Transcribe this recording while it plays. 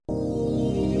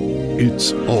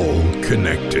It's all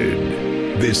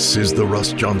connected. This is the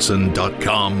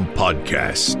RussJohnson.com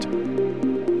podcast.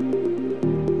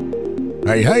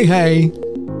 Hey,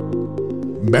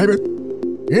 baby.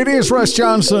 It is Russ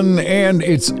Johnson, and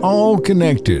it's all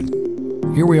connected.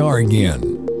 Here we are again,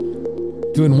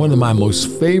 doing one of my most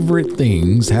favorite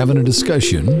things, having a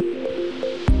discussion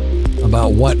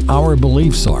about what our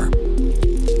beliefs are.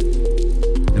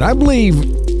 And I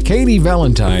believe Katy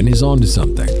Valentine is onto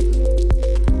something.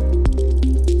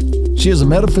 She is a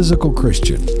metaphysical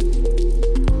Christian,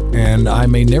 and I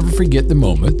may never forget the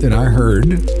moment that I heard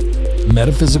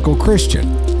metaphysical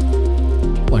Christian.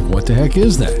 Like, what the heck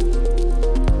is that?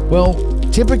 Well,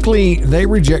 typically they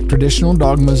reject traditional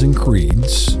dogmas and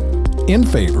creeds in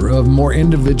favor of more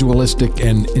individualistic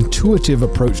and intuitive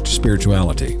approach to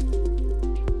spirituality.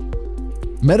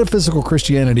 Metaphysical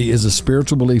Christianity is a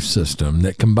spiritual belief system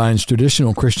that combines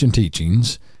traditional Christian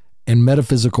teachings and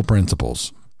metaphysical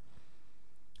principles.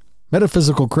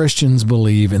 Metaphysical Christians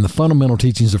believe in the fundamental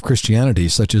teachings of Christianity,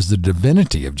 such as the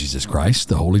divinity of Jesus Christ,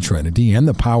 the Holy Trinity, and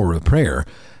the power of prayer.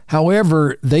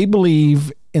 However, they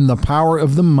believe in the power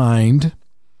of the mind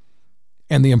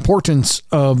and the importance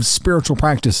of spiritual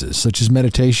practices, such as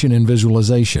meditation and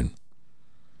visualization.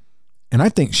 And I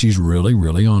think she's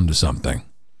really onto something.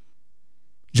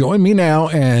 Join me now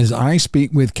as I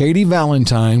speak with Katy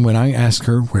Valentine when I ask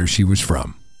her where she was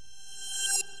from.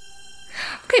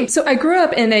 Okay, so I grew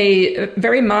up in a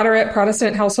very moderate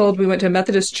Protestant household. We went to a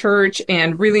Methodist church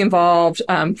and really involved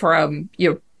from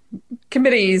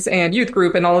committees and youth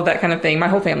group and all of that kind of thing. My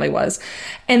whole family was.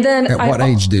 And then at what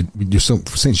age did you,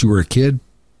 since you were a kid?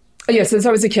 Yeah, since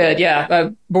I was a kid,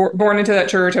 yeah. Born into that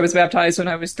church. I was baptized when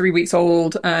I was 3 weeks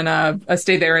old, and I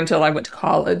stayed there until I went to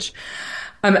college.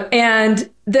 And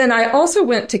then I also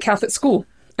went to Catholic school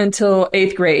until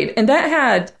 8th grade, and that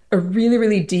had a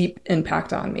really deep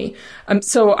impact on me.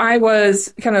 So I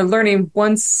was kind of learning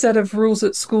one set of rules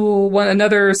at school,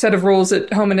 another set of rules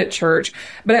at home and at church.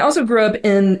 But I also grew up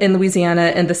in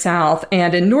Louisiana in the South,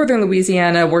 and in northern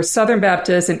Louisiana where Southern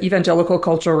Baptist and evangelical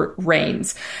culture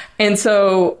reigns. And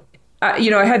so, I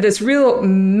had this real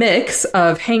mix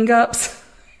of hang-ups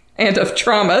and of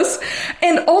traumas,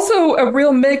 and also a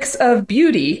real mix of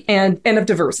beauty and of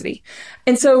diversity.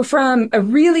 And so from a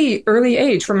really early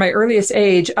age, from my earliest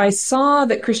age, I saw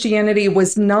that Christianity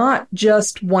was not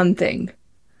just one thing.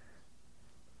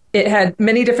 It had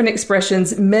many different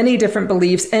expressions, many different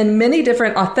beliefs, and many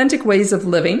different authentic ways of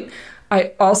living.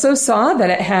 I also saw that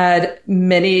it had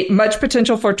much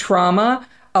potential for trauma,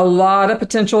 a lot of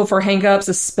potential for hang-ups,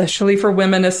 especially for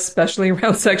women, especially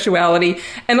around sexuality,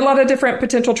 and a lot of different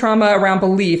potential trauma around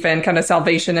belief and kind of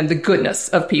salvation and the goodness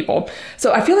of people.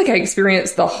 So I feel like I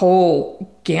experienced the whole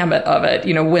gamut of it,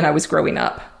 when I was growing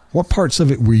up. What parts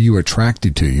of it were you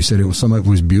attracted to? You said some of it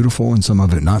was beautiful and some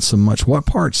of it not so much. What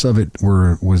parts of it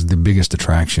was the biggest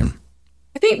attraction?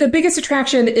 I think the biggest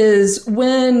attraction is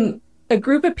when a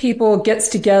group of people gets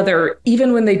together,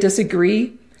 even when they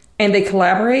disagree, and they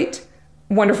collaborate,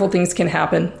 wonderful things can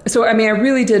happen. So, I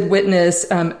really did witness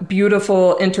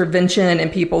beautiful intervention in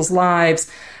people's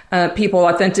lives, people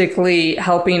authentically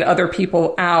helping other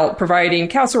people out, providing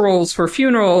casseroles for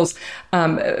funerals,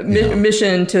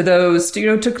 mission to those,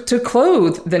 to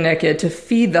clothe the naked, to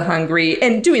feed the hungry,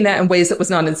 and doing that in ways that was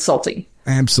not insulting.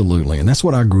 Absolutely. And that's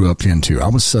what I grew up into. I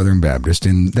was Southern Baptist,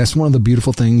 and that's one of the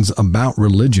beautiful things about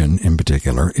religion in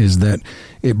particular is that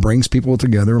it brings people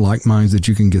together, like minds that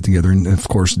you can get together and, of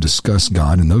course, discuss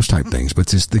God and those type things.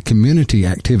 But it's the community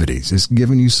activities. It's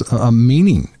giving you a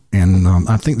meaning. And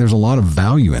I think there's a lot of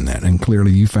value in that. And clearly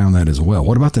you found that as well.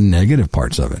 What about the negative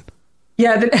parts of it?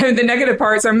 Yeah, the negative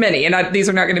parts are many, and these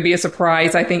are not going to be a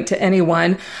surprise, I think, to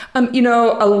anyone. A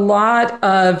lot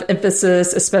of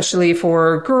emphasis, especially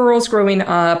for girls growing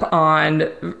up, on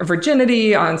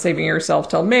virginity, on saving yourself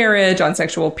till marriage, on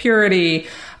sexual purity,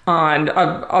 on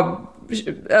a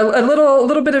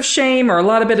little bit of shame, or a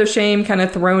lot of bit of shame kind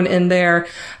of thrown in there.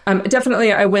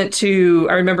 Definitely, I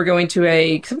remember going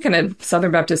to some kind of Southern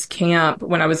Baptist camp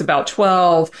when I was about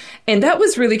 12, and that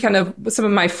was really kind of some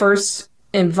of my first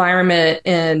environment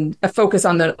in a focus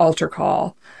on the altar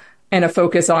call and a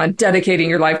focus on dedicating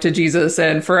your life to Jesus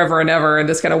and forever and ever, and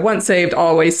this kind of once saved,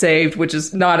 always saved, which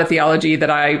is not a theology that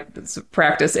I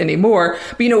practice anymore.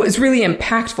 But, it was really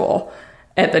impactful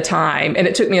at the time. And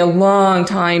it took me a long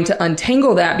time to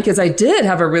untangle that because I did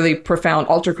have a really profound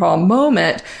altar call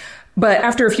moment. But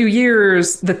after a few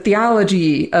years, the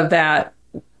theology of that,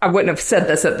 I wouldn't have said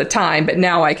this at the time, but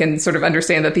now I can sort of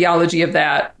understand the theology of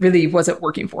that really wasn't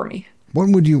working for me.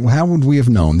 How would we have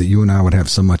known that you and I would have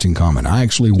so much in common? I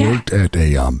actually worked at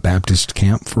a Baptist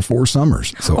camp for 4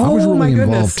 summers, so I was really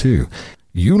involved too.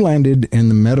 You landed in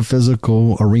the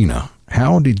metaphysical arena.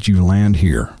 How did you land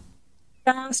here?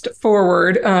 Fast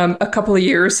forward a couple of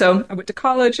years. So I went to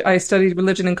college. I studied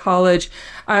religion in college.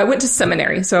 I went to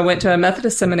seminary. So I went to a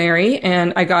Methodist seminary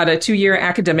and I got a 2-year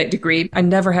academic degree. I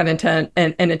never had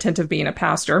an intent of being a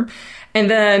pastor.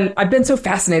 And then I've been so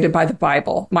fascinated by the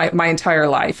Bible my entire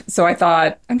life. So I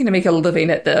thought, I'm going to make a living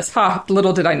at this.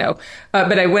 Little did I know.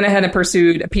 But I went ahead and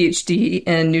pursued a PhD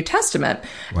in New Testament.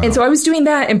 Wow. And so I was doing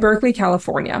that in Berkeley,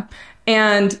 California.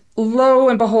 And lo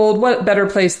and behold, what better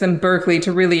place than Berkeley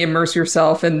to really immerse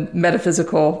yourself in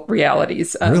metaphysical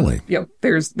realities? Really?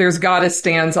 There's goddess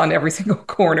stands on every single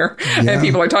corner, and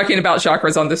people are talking about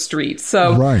chakras on the street.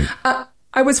 So right.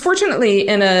 I was fortunately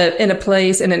in a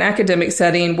place, in an academic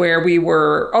setting, where we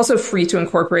were also free to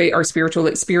incorporate our spiritual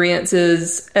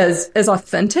experiences as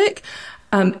authentic.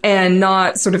 And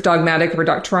not sort of dogmatic or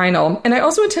doctrinal. And I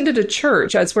also attended a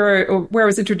church. That's where I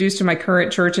was introduced to my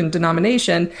current church and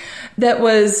denomination that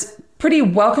was pretty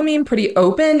welcoming, pretty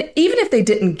open, even if they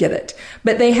didn't get it.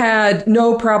 But they had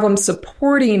no problem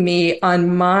supporting me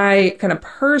on my kind of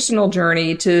personal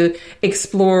journey to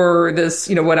explore this,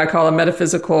 what I call a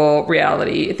metaphysical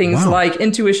reality. Things like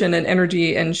intuition and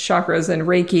energy and chakras and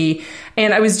Reiki.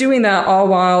 And I was doing that all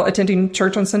while attending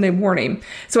church on Sunday morning.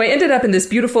 So I ended up in this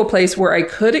beautiful place where I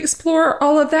could explore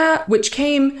all of that, which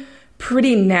came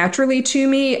pretty naturally to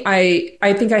me. I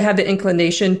think I had the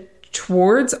inclination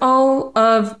towards all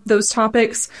of those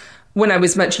topics when I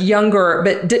was much younger,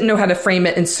 but didn't know how to frame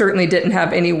it and certainly didn't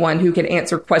have anyone who could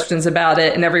answer questions about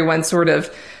it. And everyone sort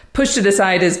of pushed it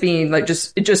aside as being like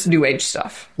just new age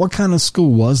stuff. What kind of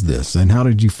school was this and how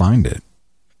did you find it?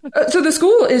 So the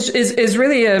school is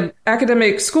really an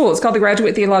academic school. It's called the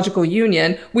Graduate Theological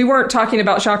Union. We weren't talking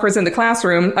about chakras in the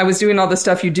classroom. I was doing all the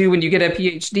stuff you do when you get a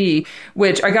PhD,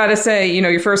 which I got to say,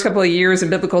 your first couple of years in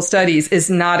biblical studies is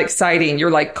not exciting. You're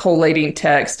like collating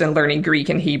text and learning Greek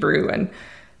and Hebrew and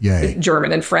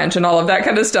German and French and all of that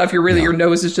kind of stuff. Your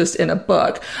nose is just in a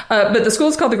book. But the school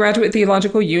is called the Graduate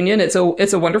Theological Union. It's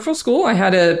a wonderful school. I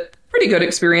had a pretty good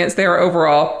experience there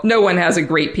overall. No one has a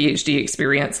great PhD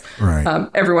experience. Right.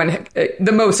 Everyone,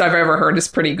 the most I've ever heard is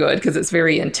pretty good because it's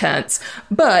very intense.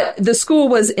 But the school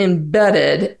was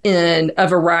embedded in a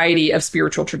variety of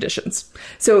spiritual traditions.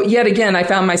 So yet again, I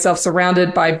found myself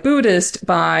surrounded by Buddhist,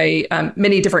 by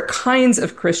many different kinds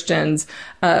of Christians,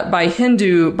 by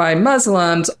Hindu, by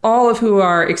Muslims, all of who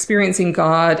are experiencing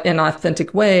God in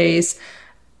authentic ways.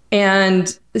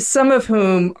 And some of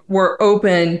whom were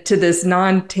open to this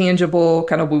non-tangible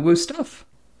kind of woo-woo stuff.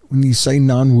 When you say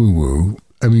non-woo-woo,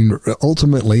 I mean,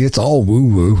 ultimately, it's all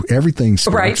woo-woo. Everything's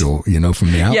spiritual,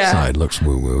 from the outside looks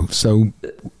woo-woo. So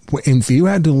if you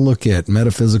had to look at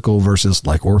metaphysical versus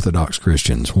like Orthodox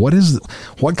Christians, what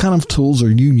kind of tools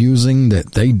are you using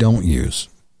that they don't use?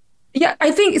 Yeah,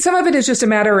 I think some of it is just a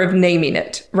matter of naming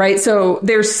it, right? So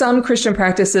there's some Christian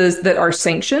practices that are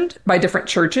sanctioned by different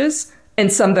churches,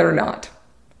 and some that are not.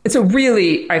 And so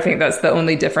really, I think that's the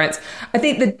only difference. I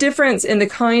think the difference in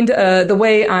the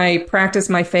way I practice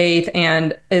my faith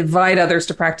and invite others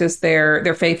to practice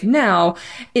their faith now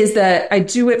is that I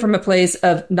do it from a place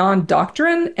of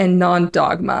non-doctrine and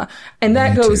non-dogma. And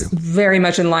that goes very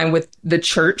much in line with the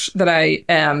church that I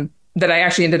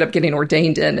actually ended up getting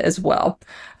ordained in as well,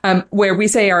 where we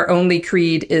say our only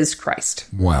creed is Christ.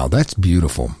 Wow, that's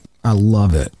beautiful. I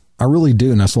love it. I really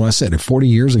do. And that's what I said. If 40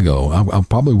 years ago, I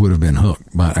probably would have been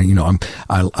hooked. But,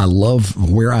 I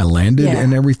love where I landed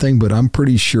and everything. But I'm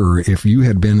pretty sure if you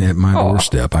had been at my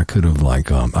doorstep, I could have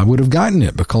I would have gotten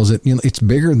it because it's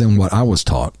bigger than what I was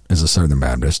taught as a Southern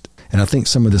Baptist. And I think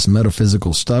some of this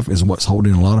metaphysical stuff is what's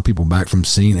holding a lot of people back from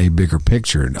seeing a bigger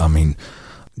picture. I mean,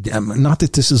 not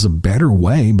that this is a better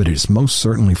way, but it's most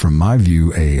certainly, from my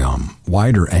view, a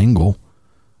wider angle.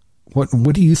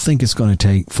 What do you think it's going to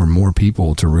take for more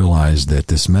people to realize that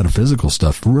this metaphysical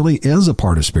stuff really is a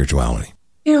part of spirituality?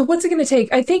 What's it going to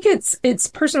take? I think it's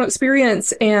personal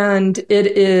experience, and it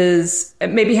is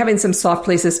maybe having some soft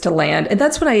places to land. And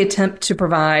that's what I attempt to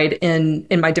provide in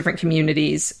my different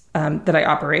communities that I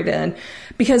operate in.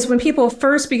 Because when people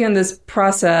first begin this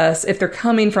process, if they're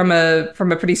coming from a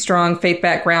pretty strong faith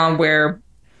background where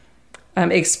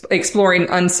exploring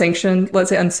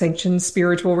unsanctioned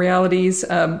spiritual realities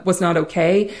was not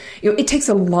okay. It takes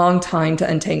a long time to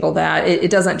untangle that. It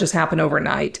doesn't just happen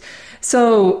overnight.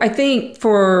 So I think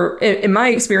in my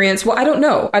experience, I don't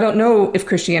know. I don't know if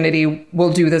Christianity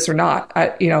will do this or not.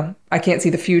 I can't see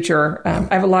the future.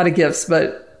 I have a lot of gifts,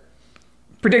 but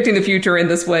predicting the future in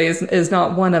this way is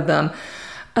not one of them.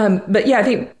 But yeah, I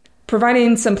think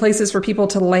providing some places for people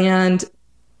to land,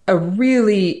 a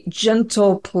really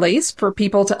gentle place for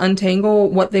people to untangle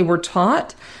what they were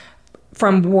taught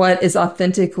from what is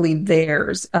authentically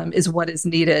theirs is what is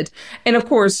needed. And of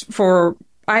course,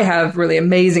 I have really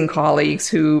amazing colleagues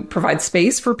who provide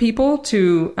space for people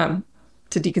to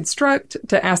deconstruct,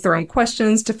 to ask their own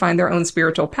questions, to find their own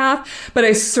spiritual path. But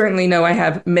I certainly know I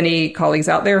have many colleagues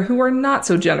out there who are not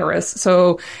so generous.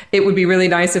 So it would be really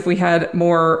nice if we had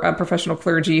more professional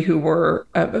clergy who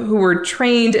were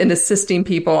trained in assisting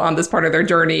people on this part of their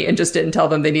journey and just didn't tell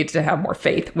them they needed to have more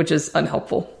faith, which is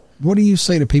unhelpful. What do you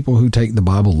say to people who take the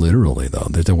Bible literally, though,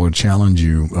 that they will challenge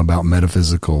you about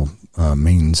metaphysical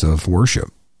means of worship?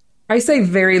 I say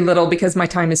very little because my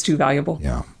time is too valuable.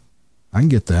 Yeah. I can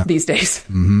get that. These days.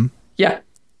 Mm-hmm. Yeah.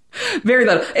 Very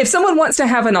little. If someone wants to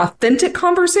have an authentic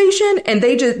conversation and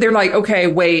they're like, okay,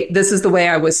 wait, this is the way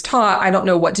I was taught, I don't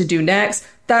know what to do next.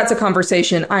 That's a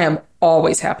conversation I am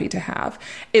always happy to have.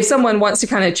 If someone wants to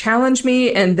kind of challenge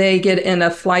me and they get in a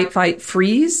flight, fight,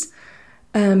 freeze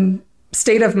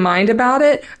state of mind about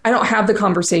it, I don't have the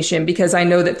conversation because I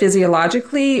know that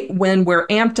physiologically, when we're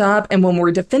amped up and when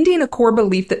we're defending a core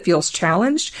belief that feels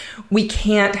challenged, we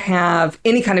can't have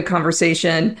any kind of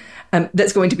conversation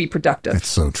that's going to be productive. That's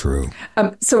so true.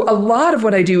 So a lot of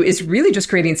what I do is really just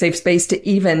creating safe space to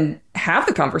even have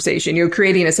the conversation,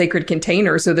 creating a sacred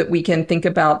container so that we can think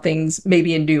about things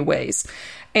maybe in new ways.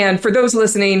 And for those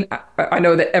listening, I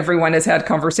know that everyone has had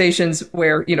conversations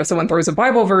where, someone throws a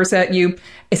Bible verse at you.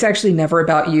 It's actually never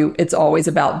about you. It's always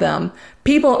about them.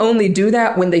 People only do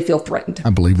that when they feel threatened. I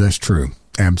believe that's true.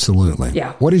 Absolutely.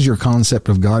 Yeah. What is your concept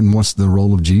of God and what's the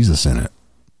role of Jesus in it?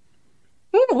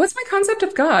 What's my concept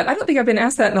of God? I don't think I've been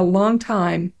asked that in a long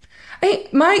time.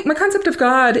 My concept of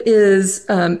God is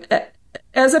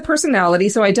as a personality,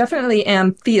 so I definitely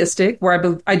am theistic,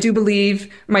 where I do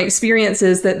believe my experience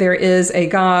is that there is a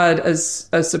God, a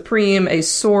supreme, a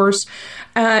source.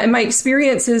 And my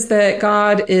experience is that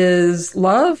God is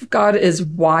love, God is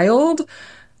wild,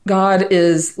 God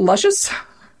is luscious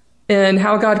in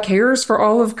how God cares for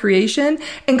all of creation,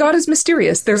 and God is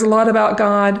mysterious. There's a lot about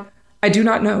God I do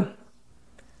not know,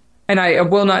 and I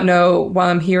will not know while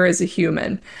I'm here as a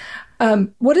human.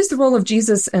 What is the role of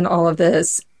Jesus in all of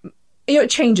this? It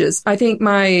changes. I think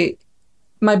my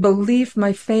belief,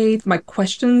 my faith, my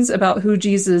questions about who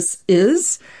Jesus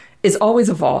is always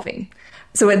evolving.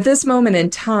 So at this moment in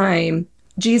time,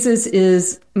 Jesus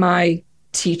is my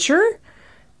teacher.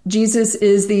 Jesus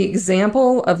is the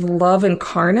example of love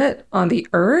incarnate on the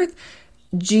earth.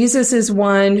 Jesus is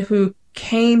one who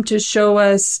came to show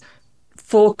us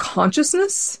full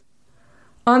consciousness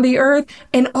on the earth,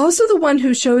 and also the one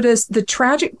who showed us the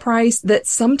tragic price that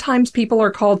sometimes people are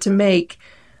called to make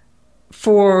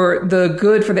for the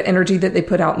good, for the energy that they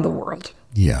put out in the world.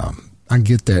 Yeah, I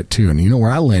get that too. And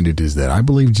where I landed is that I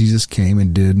believe Jesus came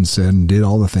and did and said and did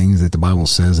all the things that the Bible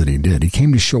says that he did. He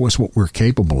came to show us what we're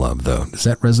capable of, though. Does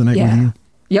that resonate with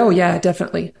you? Oh, yeah,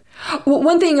 definitely. Well,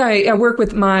 one thing I work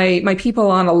with my people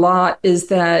on a lot is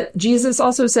that Jesus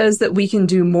also says that we can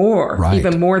do more, right,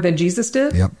 even more than Jesus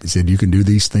did. Yep. He said you can do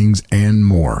these things and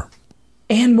more.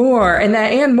 And more. And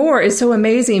that and more is so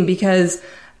amazing because,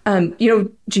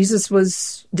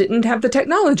 Jesus didn't have the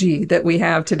technology that we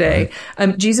have today.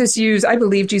 Right. I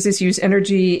believe Jesus used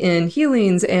energy in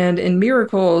healings and in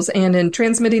miracles and in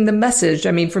transmitting the message.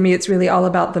 I mean, for me, it's really all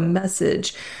about the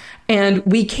message. And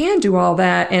we can do all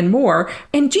that and more.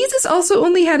 And Jesus also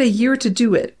only had a year to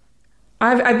do it.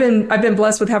 I've been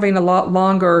blessed with having a lot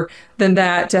longer than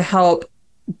that to help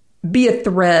be a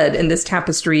thread in this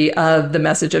tapestry of the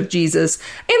message of Jesus.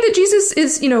 And that Jesus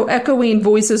is, echoing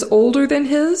voices older than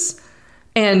his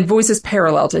and voices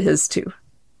parallel to his too.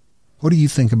 What do you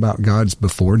think about gods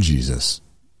before Jesus?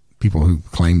 People who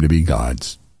claim to be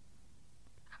gods.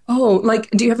 Oh,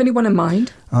 do you have anyone in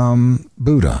mind?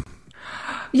 Buddha.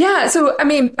 Yeah. So,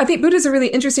 I think Buddha's a really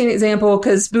interesting example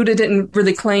because Buddha didn't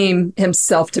really claim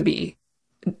himself to be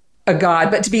a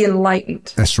god, but to be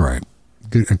enlightened. That's right.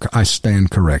 I stand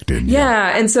corrected.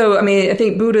 Yeah. And so, I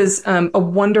think Buddha's a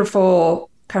wonderful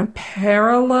kind of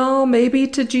parallel maybe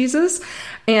to Jesus.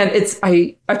 And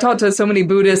I've talked to so many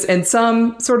Buddhists, and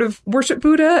some sort of worship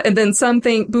Buddha, and then some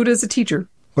think Buddha's a teacher.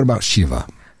 What about Shiva?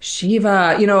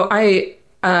 Shiva,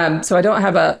 so I don't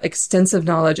have a extensive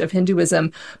knowledge of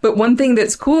Hinduism, but one thing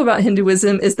that's cool about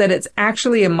Hinduism is that it's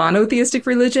actually a monotheistic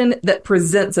religion that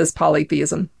presents as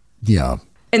polytheism. Yeah.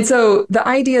 And so the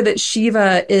idea that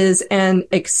Shiva is an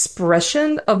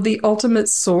expression of the ultimate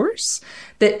source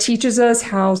that teaches us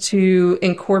how to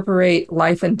incorporate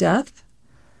life and death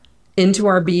into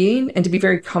our being and to be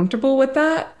very comfortable with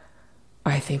that,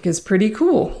 I think is pretty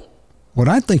cool. What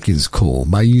I think is cool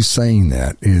by you saying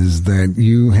that is that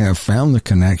you have found the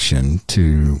connection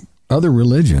to other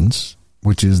religions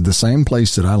which is the same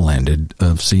place that I landed,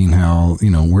 of seeing how,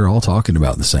 we're all talking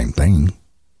about the same thing.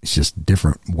 It's just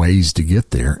different ways to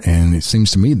get there. And it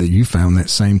seems to me that you found that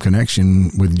same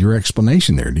connection with your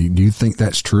explanation there. Do you think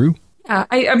that's true?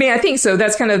 I think so.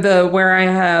 That's kind of where I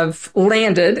have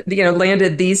landed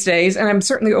these days. And I'm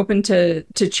certainly open to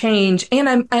change.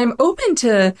 And I'm open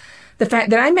to the fact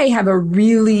that I may have a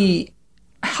really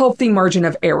healthy margin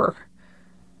of error.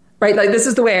 Right? Like, this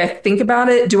is the way I think about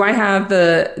it. Do I have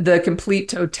the complete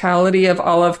totality of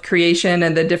all of creation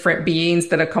and the different beings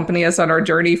that accompany us on our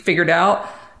journey figured out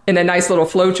in a nice little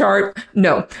flow chart?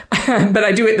 No. But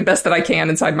I do it the best that I can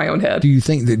inside my own head. Do you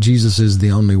think that Jesus is the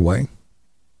only way?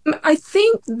 I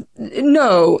think,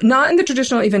 no, not in the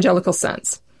traditional evangelical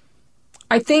sense.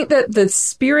 I think that the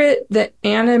spirit that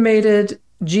animated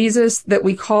Jesus, that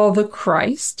we call the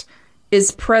Christ,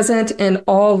 is present in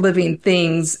all living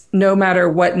things, no matter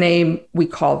what name we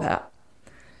call that.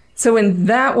 So in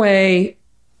that way,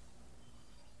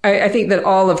 I think that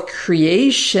all of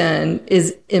creation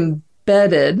is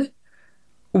embedded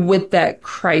with that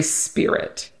Christ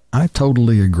spirit. I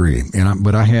totally agree.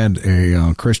 But I had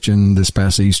a Christian this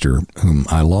past Easter whom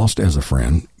I lost as a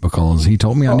friend because he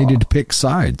told me I needed to pick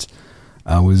sides.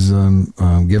 I was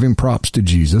giving props to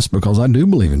Jesus because I do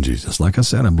believe in Jesus. Like I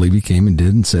said, I believe he came and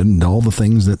did and said and all the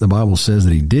things that the Bible says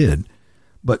that he did.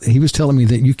 But he was telling me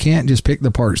that you can't just pick the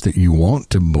parts that you want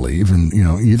to believe, and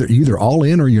either all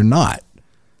in or you're not.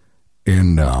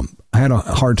 And I had a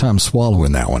hard time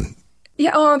swallowing that one.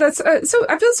 Yeah, that's so.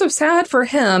 I feel so sad for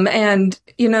him, and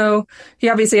he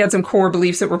obviously had some core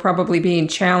beliefs that were probably being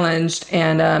challenged,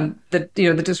 and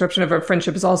the disruption of our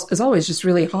friendship is always just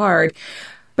really hard.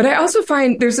 But I also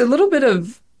find there's a little bit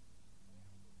of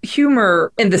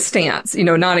humor in the stance,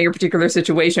 not in your particular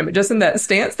situation, but just in that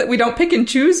stance that we don't pick and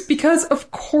choose, because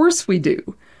of course we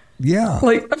do. Yeah.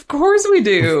 Of course we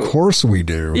do. Of course we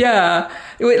do. Yeah.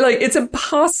 It's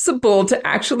impossible to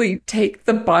actually take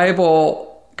the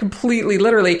Bible completely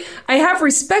literally. I have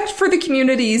respect for the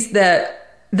communities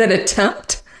that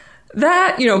attempt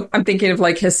that. I'm thinking of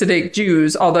Hasidic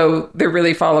Jews, although they're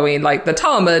really following the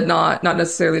Talmud, not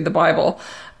necessarily the Bible.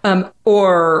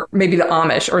 Or maybe the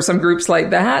Amish or some groups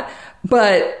like that.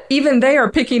 But even they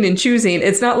are picking and choosing.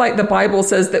 It's not like the Bible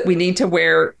says that we need to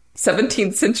wear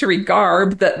 17th century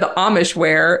garb that the Amish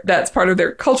wear. That's part of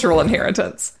their cultural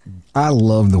inheritance. I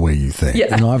love the way you think.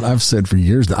 Yeah. I've said for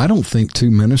years that I don't think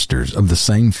two ministers of the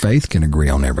same faith can agree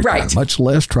on everything, right, much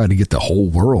less try to get the whole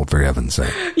world, for heaven's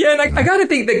sake. Yeah, and I got to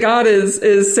think that God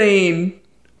is saying,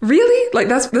 really?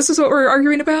 This is what we're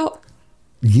arguing about?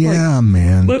 Yeah,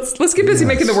 man. Let's get busy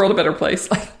making the world a better place.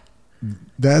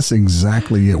 That's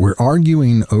exactly it. We're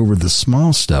arguing over the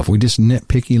small stuff. We just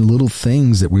nitpicking little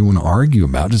things that we want to argue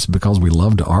about just because we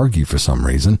love to argue for some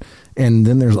reason. And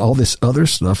then there's all this other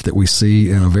stuff that we see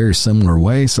in a very similar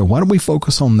way. So why don't we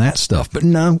focus on that stuff? But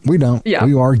no, we don't. Yeah.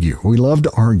 We argue. We love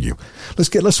to argue.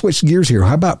 Let's switch gears here.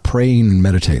 How about praying and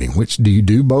meditating? Which do you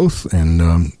do both?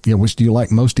 And which do you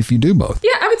like most if you do both?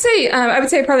 Yeah, I would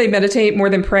say probably meditate more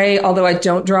than pray, although I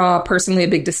don't draw personally a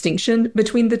big distinction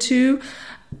between the two.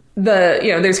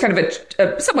 There's kind of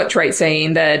a somewhat trite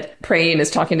saying that praying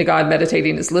is talking to God,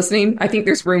 meditating is listening. I think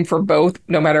there's room for both,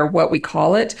 no matter what we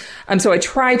call it. So I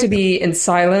try to be in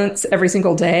silence every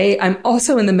single day. I'm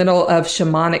also in the middle of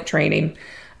shamanic training,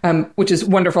 which is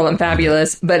wonderful and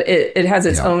fabulous, but it has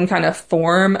its own kind of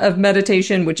form of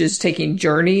meditation, which is taking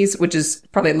journeys, which is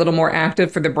probably a little more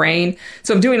active for the brain.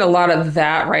 So I'm doing a lot of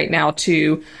that right now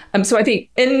too. So I think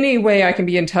any way I can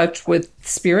be in touch with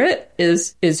spirit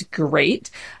is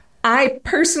great. I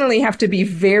personally have to be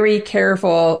very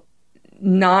careful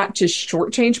not to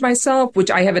shortchange myself,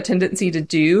 which I have a tendency to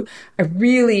do. I'm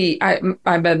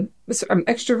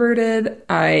extroverted.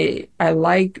 I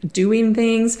like doing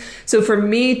things. So for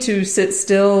me to sit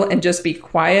still and just be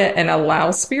quiet and allow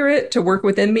spirit to work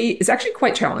within me is actually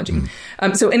quite challenging.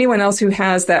 So anyone else who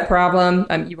has that problem,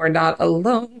 you are not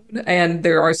alone, and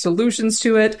there are solutions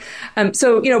to it.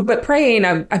 But praying,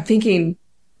 I'm thinking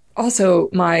also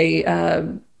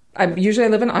I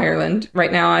live in Ireland.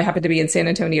 Right now, I happen to be in San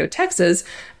Antonio, Texas,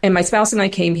 and my spouse and I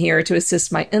came here to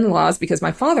assist my in-laws because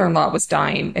my father-in-law was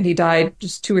dying, and he died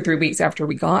just 2 or 3 weeks after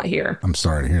we got here. I'm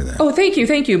sorry to hear that. Oh, thank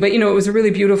you. But, it was a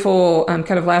really beautiful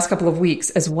kind of last couple of weeks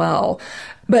as well.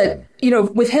 But,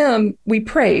 with him, we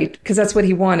prayed because that's what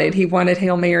he wanted. He wanted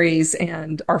Hail Marys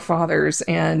and Our Fathers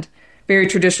and very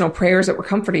traditional prayers that were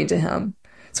comforting to him.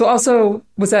 So also,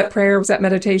 was that prayer? Was that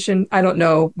meditation? I don't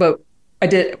know, but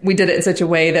we did it in such a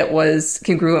way that was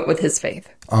congruent with his faith.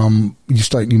 You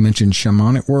mentioned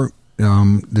shamanic work.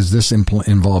 Does this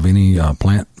involve any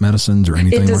plant medicines or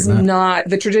anything like that? It does not.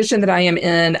 The tradition that I am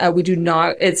in, we do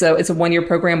not. It's a 1-year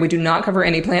program. We do not cover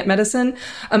any plant medicine.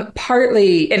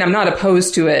 Partly, and I'm not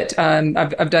opposed to it.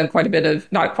 I've done quite a bit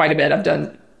of, not quite a bit. I've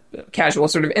done casual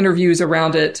sort of interviews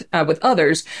around it with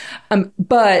others.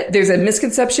 But there's a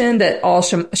misconception that all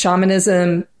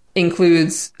shamanism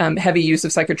includes heavy use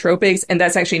of psychotropics, and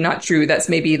that's actually not true. That's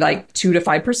maybe like 2 to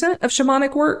 5% of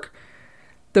shamanic work.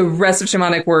 The rest of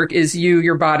shamanic work is you,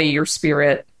 your body, your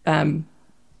spirit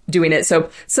doing it. So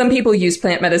some people use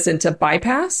plant medicine to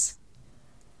bypass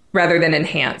rather than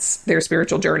enhance their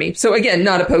spiritual journey. So again,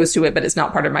 not opposed to it, but it's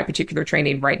not part of my particular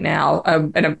training right now.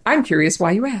 And I'm curious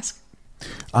why you ask.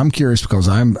 I'm curious because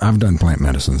I've done plant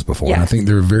medicines before, yeah. And I think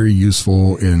they're very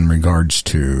useful in regards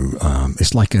to,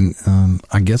 it's like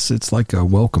I guess it's like a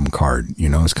welcome card,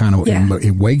 it's kind of, yeah.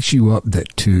 It wakes you up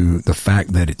to the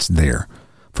fact that it's there.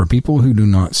 For people who do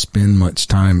not spend much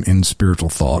time in spiritual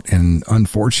thought, and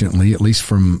unfortunately, at least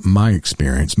from my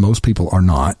experience, most people are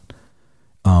not,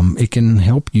 it can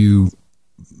help you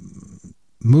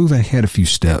move ahead a few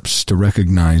steps to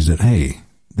recognize that, hey,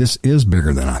 this is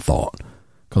bigger than I thought,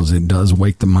 because it does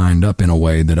wake the mind up in a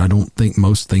way that I don't think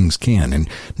most things can. And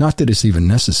not that it's even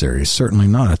necessary. It's certainly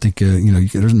not. I think,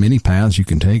 there's many paths you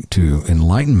can take to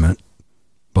enlightenment,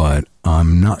 but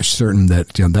I'm not certain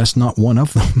that that's not one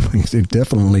of them. It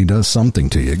definitely does something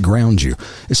to you. It grounds you,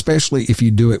 especially if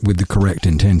you do it with the correct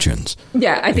intentions.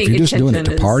 Yeah, I think if you're just doing it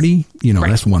to party, right.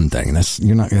 That's one thing.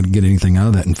 You're not going to get anything out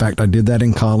of that. In fact, I did that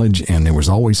in college, and there was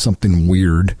always something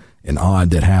weird and odd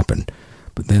that happened.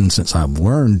 But then since I've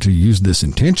learned to use this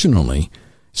intentionally,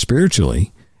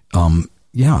 spiritually,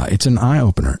 it's an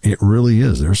eye-opener. It really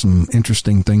is. There's some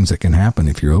interesting things that can happen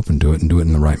if you're open to it and do it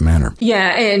in the right manner.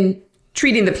 Yeah, and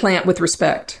treating the plant with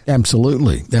respect.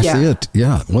 Absolutely. That's it.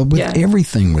 Yeah. Well, with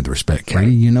everything with respect,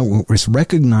 Katy, right. It's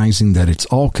recognizing that it's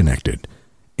all connected,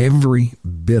 every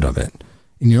bit of it.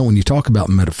 And, when you talk about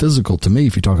metaphysical, to me,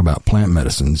 if you talk about plant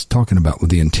medicines, talking about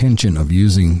with the intention of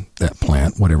using that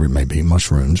plant, whatever it may be,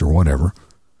 mushrooms or whatever,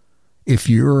 if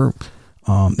you're,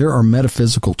 there are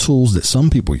metaphysical tools that some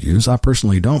people use. I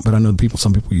personally don't, but I know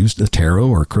some people use the tarot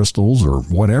or crystals or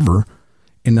whatever.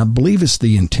 And I believe it's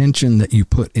the intention that you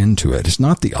put into it. It's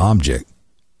not the object,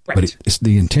 right. But it's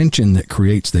the intention that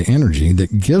creates the energy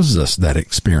that gives us that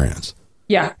experience.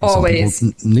 Yeah, always.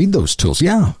 Some people need those tools.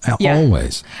 Yeah,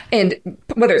 always. And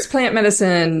whether it's plant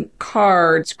medicine,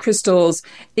 cards, crystals,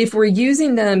 if we're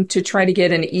using them to try to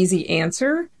get an easy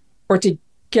answer or to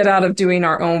get out of doing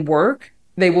our own work,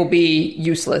 they will be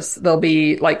useless. They'll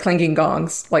be like clanging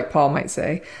gongs, like Paul might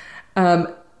say.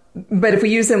 But if we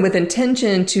use them with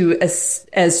intention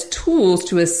as tools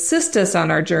to assist us on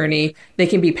our journey, they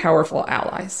can be powerful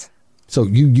allies. So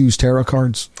you use tarot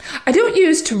cards? I don't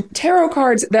use tarot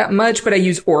cards that much, but I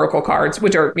use oracle cards,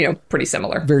 which are, pretty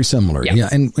similar. Very similar. Yeah.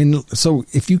 And so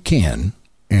if you can,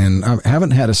 and I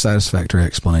haven't had a satisfactory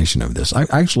explanation of this.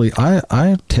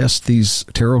 I test these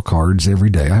tarot cards every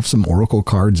day. I have some oracle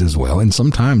cards as well. And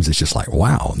sometimes it's just like,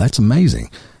 wow, that's amazing.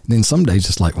 And then some days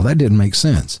it's like, well, that didn't make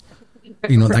sense.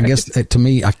 Right. I guess to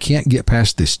me, I can't get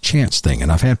past this chance thing.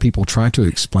 And I've had people try to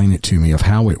explain it to me of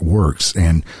how it works.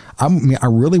 And I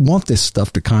really want this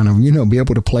stuff to kind of, be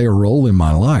able to play a role in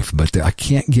my life, but I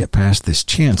can't get past this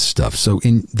chance stuff. So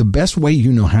in the best way,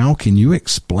 how can you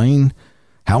explain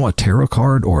how a tarot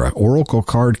card or an oracle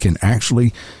card can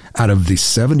actually, out of the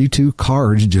 72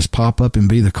 cards, just pop up and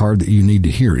be the card that you need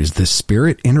to hear? Is the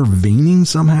spirit intervening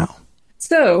somehow?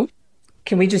 So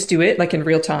can we just do it like in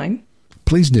real time?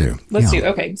 Please do. Let's do.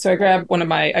 Okay. So I grabbed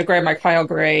my Kyle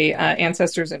Gray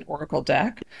Ancestors and Oracle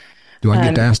deck. Do I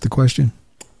get to ask the question?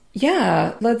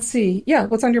 Yeah. Let's see. Yeah.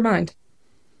 What's on your mind?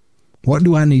 What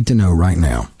do I need to know right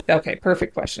now? Okay.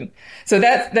 Perfect question. So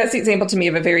that's the example to me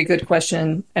of a very good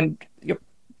question. And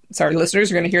sorry,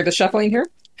 listeners, you're going to hear the shuffling here.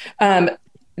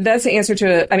 That's the answer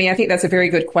to, I think that's a very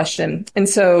good question. And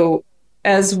so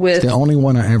as with... It's the only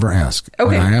one I ever ask.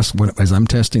 Okay. As I'm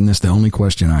testing this, the only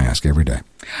question I ask every day.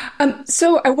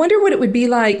 So I wonder what it would be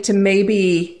like to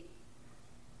maybe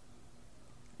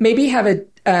have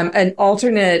an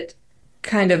alternate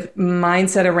kind of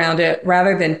mindset around it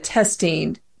rather than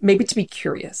testing, maybe to be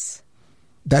curious.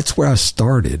 That's where I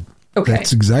started. Okay.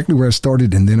 That's exactly where I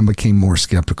started, and then I became more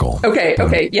skeptical.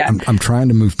 Okay, yeah. I'm trying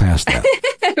to move past that.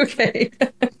 Okay.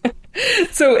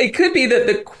 So it could be that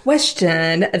the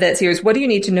question that's here is, what do you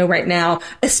need to know right now,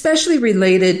 especially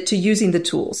related to using the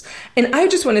tools? And I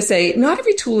just want to say, not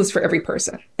every tool is for every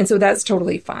person. And so that's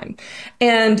totally fine.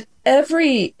 And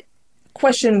every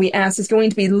question we ask is going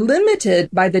to be limited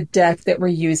by the deck that we're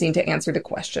using to answer the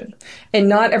question. And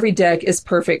not every deck is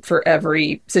perfect for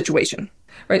every situation.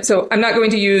 right? So I'm not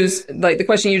going to use, like the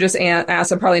question you just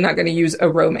asked, I'm probably not going to use a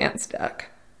romance deck.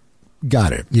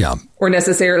 Got it. Yeah. Or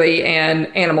necessarily an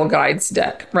animal guides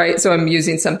deck, right? So I'm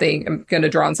going to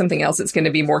draw on something else that's going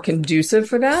to be more conducive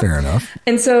for that. Fair enough.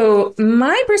 And so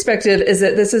my perspective is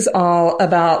that this is all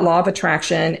about law of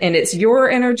attraction, and it's your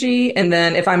energy. And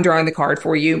then if I'm drawing the card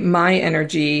for you, my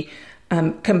energy,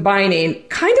 combining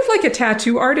kind of like a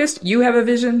tattoo artist. You have a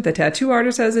vision. The tattoo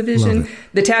artist has a vision.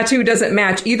 The tattoo doesn't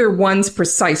match either one's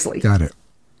precisely. Got it.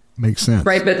 Makes sense.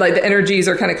 Right. But like the energies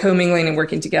are kind of commingling and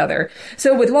working together.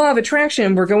 So with law of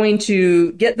attraction, we're going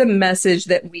to get the message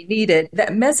that we needed.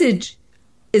 That message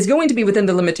is going to be within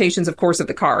the limitations, of course, of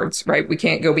the cards, right? We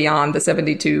can't go beyond the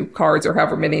 72 cards or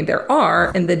however many there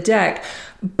are in the deck.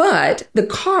 But the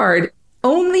card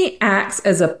only acts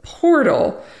as a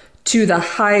portal to the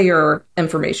higher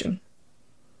information.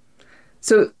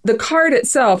 So the card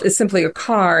itself is simply a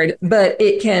card, but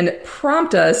it can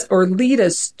prompt us or lead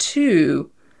us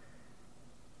to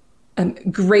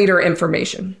greater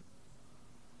information.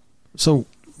 So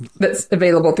that's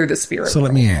available through the spirit. So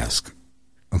let me ask.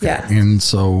 Okay. Yeah. And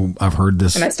so I've heard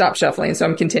this. And I stopped shuffling, so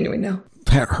I'm continuing now.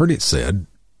 Heard it said,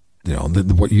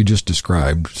 what you just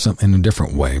described in a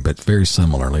different way, but very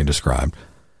similarly described.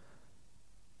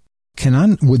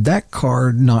 Would that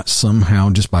card not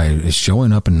somehow, just by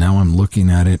showing up and now I'm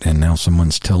looking at it and now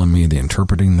someone's telling me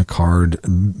interpreting the card,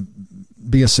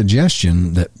 be a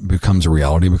suggestion that becomes a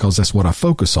reality because that's what I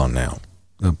focus on now?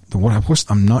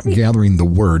 I'm not gathering the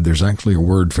word. There's actually a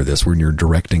word for this when you're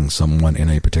directing someone in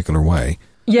a particular way.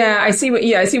 Yeah, I see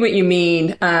what you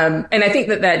mean. And I think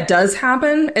that does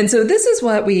happen. And so this is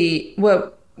what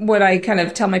I kind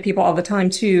of tell my people all the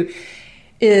time too,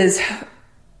 is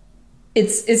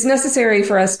it's necessary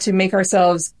for us to make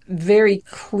ourselves very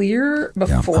clear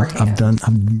beforehand.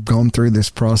 I've gone through this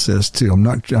process too. I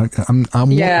don't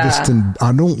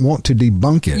want to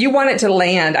debunk it. You want it to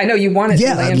land. I know you want it to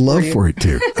land. Yeah, I'd love for it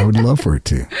to. I would love for it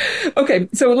to. Okay,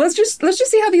 so let's just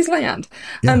see how these land.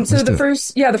 Yeah, so the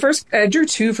first I drew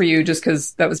two for you just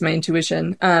because that was my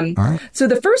intuition. All right. So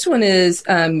the first one is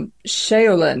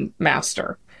Shaolin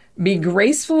Master. Be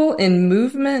graceful in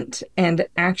movement and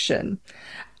action.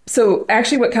 So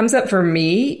actually what comes up for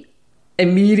me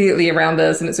immediately around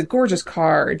this, and it's a gorgeous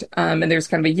card, and there's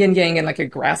kind of a yin yang and like a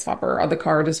grasshopper on the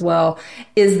card as well,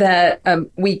 is that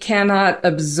we cannot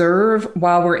observe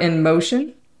while we're in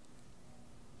motion.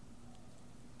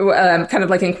 Kind of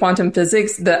like in quantum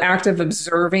physics, the act of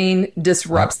observing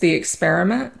disrupts the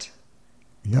experiment.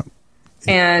 Yep.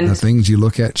 And the things you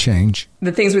look at change.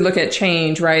 The things we look at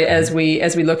change, right? As we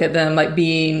look at them, like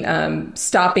being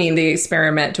stopping the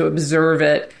experiment to observe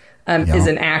it is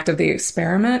an act of the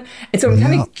experiment. And so I'm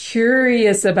kind of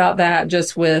curious about that,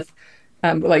 just with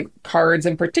like cards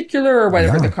in particular, or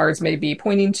whatever the cards may be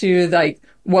pointing to. Like,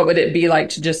 what would it be like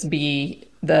to just be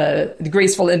the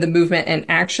graceful in the movement and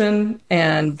action?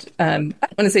 And I don't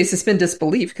want to say suspend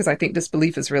disbelief, because I think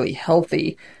disbelief is really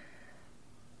healthy.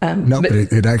 But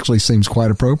it actually seems quite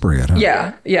appropriate.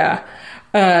 Huh? Yeah.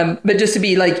 But just to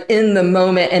be like in the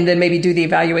moment and then maybe do the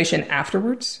evaluation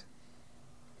afterwards.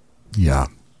 Yeah.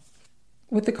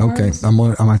 With the cards. Okay. I'm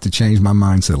going to have to change my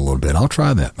mindset a little bit. I'll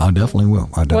try that. I definitely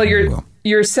will.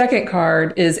 Your second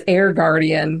card is Air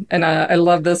Guardian. And I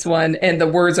love this one. And the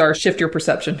words are shift your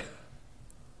perception.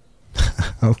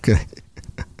 Okay.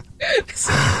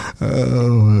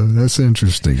 Oh, that's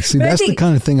interesting. See, that's the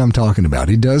kind of thing I'm talking about.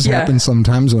 It does happen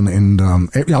sometimes and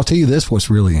I'll tell you this,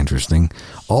 what's really interesting.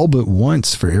 All but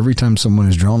once, for every time someone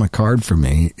has drawn a card for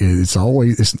me, it's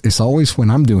always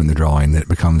when I'm doing the drawing that it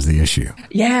becomes the issue.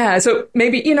 Yeah. So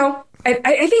maybe,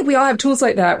 I think we all have tools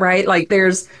like that, right? Like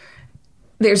there's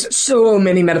so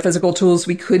many metaphysical tools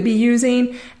we could be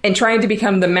using, and trying to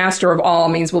become the master of all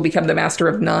means we'll become the master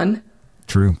of none.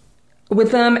 True.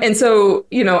 With them. And so,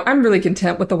 I'm really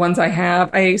content with the ones I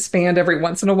have. I expand every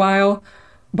once in a while,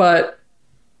 but,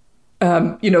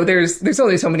 there's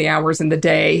only so many hours in the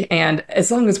day. And as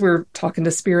long as we're talking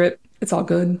to spirit, it's all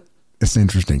good. It's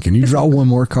interesting. Can you draw one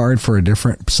more card for a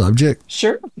different subject?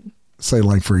 Sure. Say,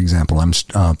 like, for example, I'm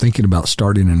thinking about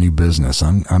starting a new business.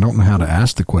 I don't know how to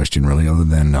ask the question really, other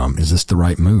than, is this the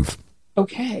right move?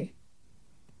 Okay.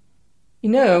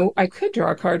 I could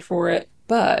draw a card for it,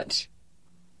 but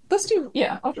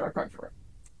I'll draw a card for it.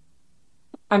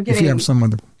 If you have some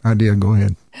other idea, go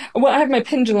ahead. Well, I have my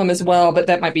pendulum as well, but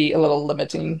that might be a little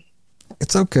limiting.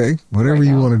 It's okay. Whatever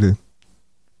you want to do.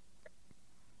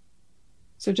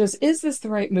 So is this the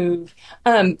right move?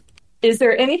 Is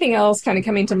there anything else kind of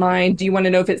coming to mind? Do you want to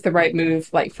know if it's the right move,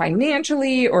 like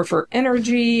financially or for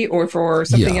energy or for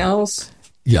something else?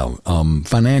 Yeah,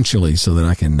 financially, so that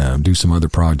I can do some other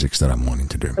projects that I'm wanting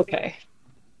to do. Okay.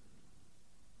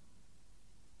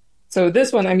 So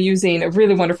this one, I'm using a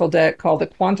really wonderful deck called the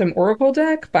Quantum Oracle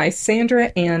deck by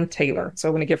Sandra Ann Taylor. So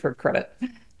I want to give her credit.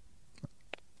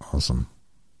 Awesome.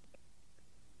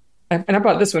 And I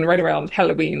bought this one right around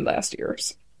Halloween last year.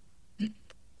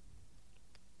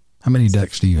 How many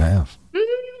decks do you have?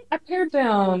 I pared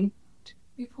down 2,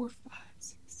 3, 4, 5,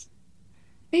 6,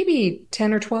 maybe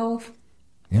 10 or 12.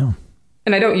 Yeah.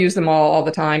 And I don't use them all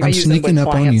the time. I I'm use them sneaking with up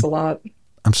on clients you. a lot.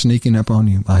 I'm sneaking up on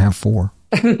you. I have 4.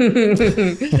 They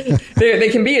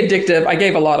can be addictive. I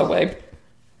gave a lot away.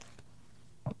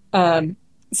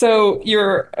 So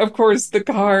you're, of course, the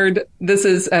card. This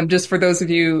is just for those of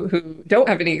you who don't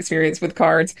have any experience with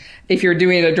cards. If you're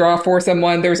doing a draw for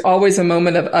someone, there's always a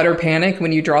moment of utter panic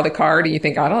when you draw the card and you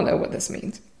think, I don't know what this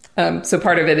means. So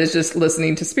part of it is just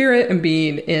listening to spirit and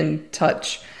being in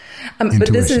touch.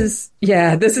 But this is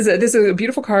a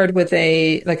beautiful card with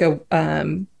a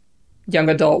young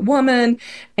adult woman,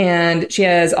 and she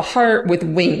has a heart with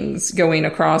wings going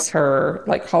across her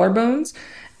like collarbones,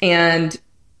 and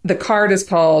the card is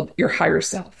called Your Higher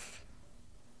Self.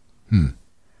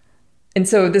 And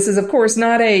so this is, of course,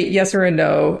 not a yes or a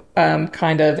no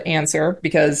kind of answer,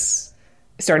 because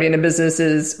starting a business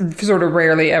is sort of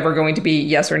rarely ever going to be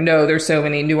yes or no. There's so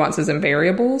many nuances and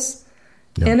variables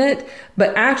in it.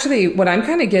 But actually, what I'm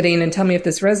kind of getting, and tell me if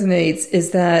this resonates,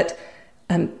 is that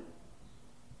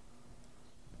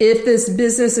if this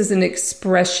business is an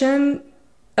expression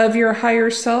of your higher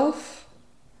self,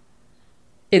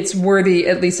 it's worthy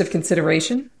at least of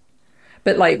consideration.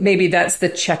 But like maybe that's the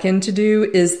check-in to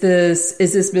do. Is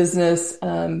this business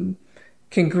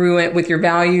congruent with your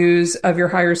values of your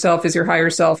higher self? Is your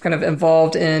higher self kind of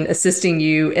involved in assisting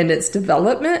you in its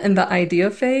development in the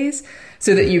idea phase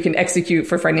so that you can execute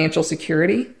for financial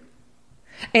security?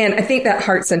 And I think that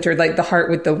heart-centered, like the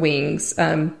heart with the wings,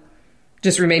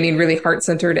 just remaining really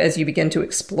heart-centered as you begin to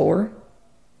explore.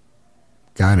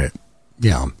 Got it.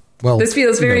 Yeah. Well, this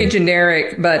feels very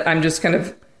generic, but I'm just kind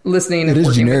of listening and it is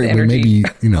working generic, with the energy.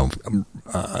 but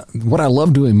maybe, what I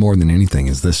love doing more than anything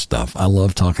is this stuff. I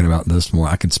love talking about this more.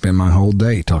 I could spend my whole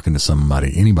day talking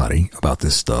to anybody about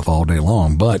this stuff all day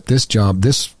long. But this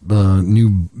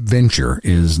new venture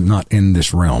is not in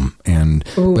this realm.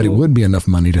 But it would be enough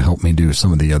money to help me do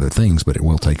some of the other things, but it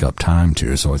will take up time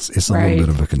too. So it's a little bit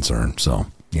of a concern. So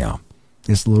yeah,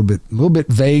 it's a little bit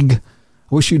vague.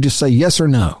 I wish you'd just say yes or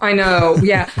no. I know.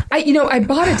 Yeah. I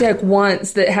bought a deck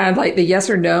once that had like the yes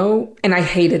or no, and I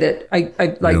hated it. I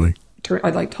Really?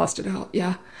 I tossed it out.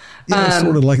 Yeah. Yeah, it's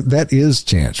sort of like that is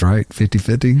chance, right?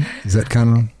 50-50. Is that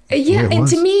kind of? Yeah. And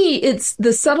to me, it's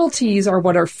the subtleties are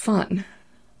what are fun.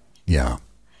 Yeah.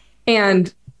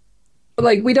 And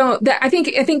like, I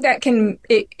think that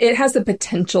it has the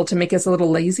potential to make us a little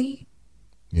lazy.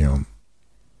 Yeah.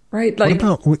 Right. Like,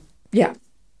 yeah.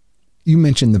 You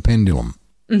mentioned the pendulum.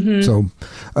 Mm-hmm. So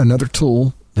another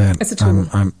tool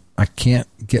that I can't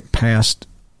get past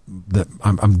that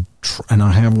and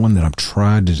I have one that I've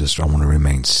tried to I want to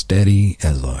remain steady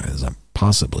as I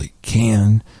possibly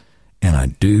can. And I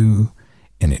do,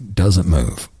 and it doesn't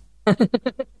move.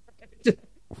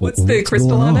 What's the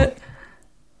crystal on it?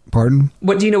 Pardon?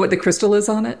 What do you know what the crystal is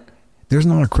on it? There's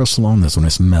not a crystal on this one.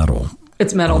 It's metal.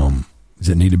 It's metal. Does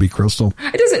it need to be crystal?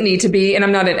 It doesn't need to be, and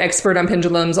I'm not an expert on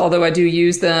pendulums, although I do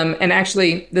use them. And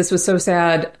actually, this was so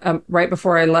sad. Right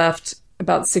before I left,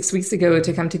 about 6 weeks ago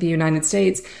to come to the United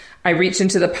States, I reached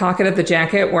into the pocket of the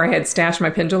jacket where I had stashed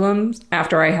my pendulums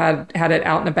after I had it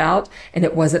out and about, and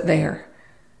it wasn't there.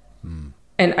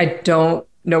 And I don't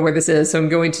know where this is, so I'm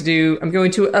going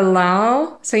to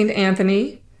allow St.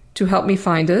 Anthony to help me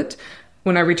find it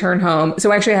when I return home.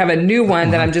 So actually I have a new one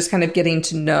that I'm just kind of getting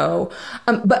to know.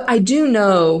 But I do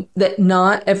know that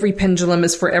not every pendulum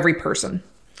is for every person.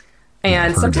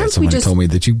 And sometimes somebody told me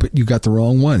that you got the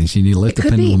wrong one. You need to let the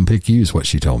pendulum pick you is what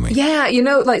she told me. Yeah.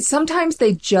 Like sometimes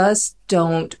they just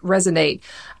don't resonate.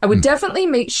 I would definitely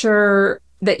make sure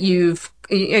that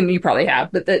and you probably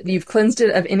have, but that you've cleansed it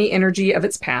of any energy of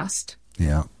its past.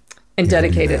 Yeah. And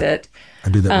dedicated it. I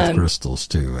do that with crystals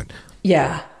too.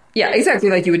 Yeah. Yeah, exactly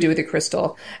like you would do with a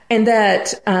crystal. And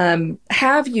that,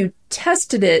 have you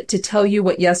tested it to tell you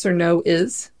what yes or no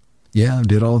is? Yeah, I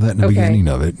did all that in the beginning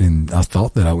of it. And I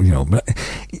thought that but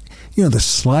the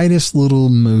slightest little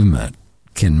movement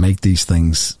can make these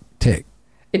things tick.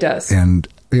 It does. And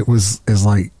it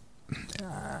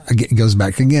goes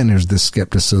back again. There's this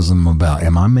skepticism about,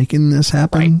 am I making this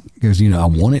happen? Right. Because, I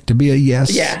want it to be a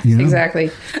yes. Yeah,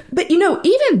 exactly. But,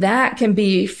 even that can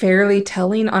be fairly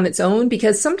telling on its own,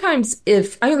 because sometimes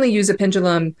if I only use a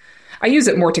pendulum, I use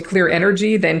it more to clear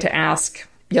energy than to ask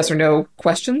yes or no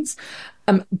questions.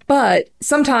 But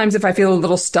sometimes if I feel a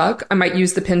little stuck, I might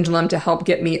use the pendulum to help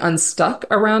get me unstuck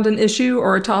around an issue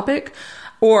or a topic.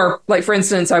 Or like, for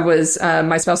instance,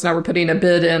 my spouse and I were putting a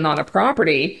bid in on a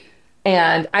property,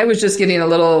 and I was getting a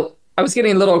little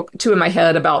too in my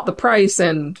head about the price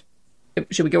and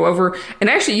should we go over? And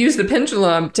I actually used the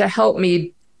pendulum to help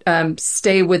me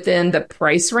stay within the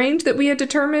price range that we had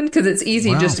determined, because it's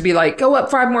easy just to be like, go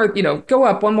up 5 more, go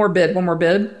up one more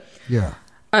bid. Yeah.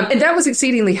 And that was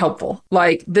exceedingly helpful.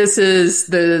 Like, this is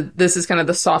kind of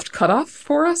the soft cutoff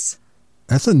for us.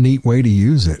 That's a neat way to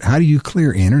use it. How do you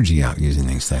clear energy out using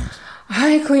these things?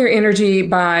 I clear energy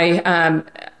by,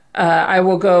 I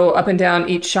will go up and down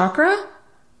each chakra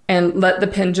and let the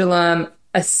pendulum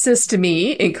assist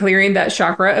me in clearing that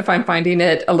chakra if I'm finding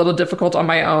it a little difficult on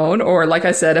my own, or like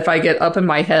I said, if I get up in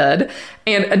my head.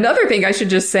 And another thing I should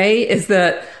just say is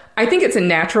that I think it's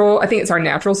our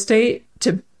natural state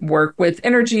to work with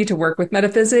energy, to work with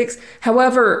metaphysics.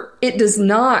 However, it does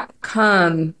not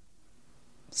come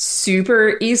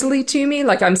super easily to me.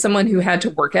 Like, I'm someone who had to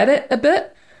work at it a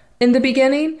bit in the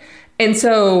beginning. And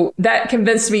so that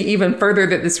convinced me even further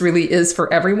that this really is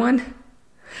for everyone.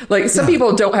 Like, some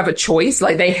people don't have a choice.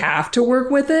 Like, they have to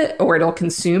work with it or it'll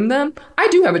consume them. I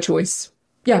do have a choice.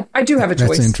 Yeah, I do have a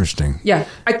choice. That's interesting. Yeah,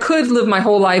 I could live my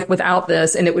whole life without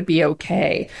this and it would be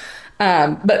okay.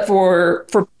 But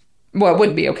well, it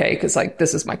wouldn't be okay because, like,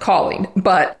 this is my calling.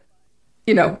 But,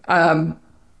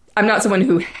 I'm not someone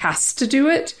who has to do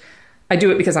it. I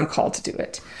do it because I'm called to do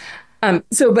it.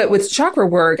 But with chakra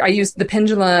work, I use the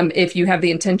pendulum. If you have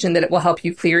the intention that it will help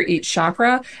you clear each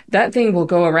chakra, that thing will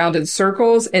go around in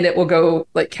circles, and it will go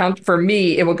for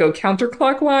me, it will go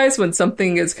counterclockwise when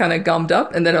something is kind of gummed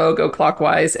up, and then it'll go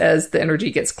clockwise as the energy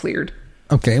gets cleared.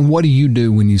 Okay. And what do you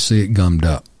do when you see it gummed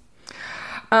up?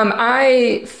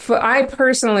 I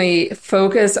personally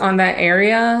focus on that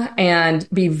area and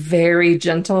be very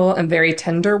gentle and very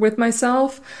tender with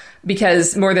myself,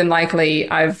 because more than likely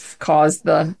I've caused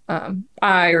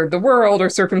I or the world or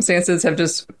circumstances have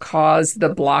just caused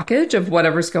the blockage of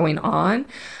whatever's going on.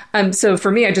 So for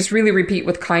me, I just really repeat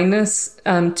with kindness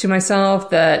to myself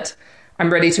that I'm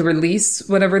ready to release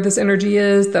whatever this energy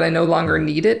is, that I no longer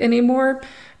need it anymore.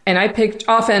 And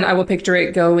often I will picture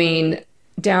it going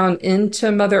down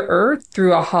into Mother Earth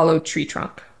through a hollow tree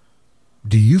trunk.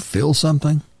 Do you feel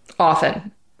something?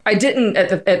 Often. I didn't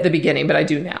at the beginning, but I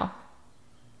do now.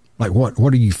 Like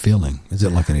what are you feeling? Is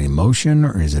it like an emotion,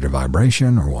 or is it a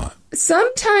vibration, or what?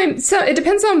 Sometimes, so it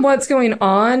depends on what's going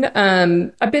on.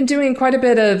 I've been doing quite a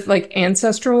bit of like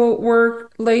ancestral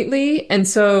work lately. And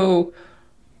so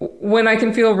when I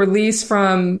can feel release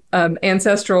from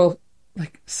ancestral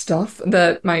like stuff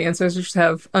that my ancestors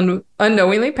have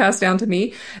unknowingly passed down to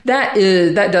me, that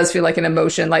does feel like an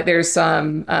emotion. Like there's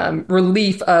some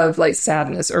relief of like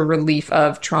sadness or relief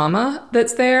of trauma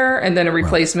that's there, and then a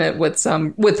replacement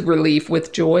with relief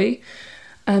with joy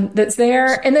that's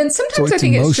there. And then sometimes I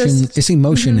think it's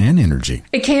emotion and energy.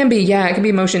 It can be, yeah, it can be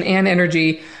emotion and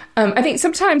energy. I think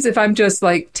sometimes if I'm just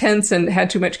like tense and had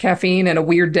too much caffeine and a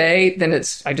weird day, then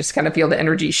I just kind of feel the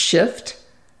energy shift.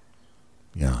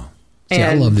 Yeah. See,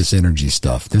 I love this energy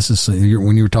stuff. This is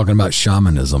when you were talking about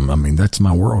shamanism. I mean, that's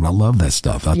my world. I love that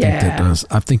stuff. I think that does.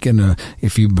 I think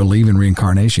if you believe in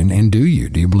reincarnation, and do you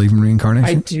believe in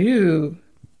reincarnation? I do.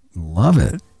 Love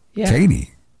it, yeah.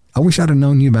 Katy. I wish I'd have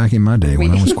known you back in my day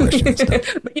when I was questioning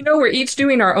stuff. But we're each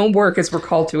doing our own work as we're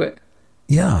called to it.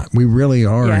 Yeah, we really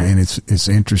are, and it's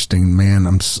interesting, man.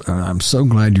 I'm so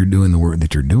glad you're doing the work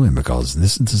that you're doing, because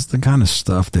this is the kind of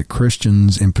stuff that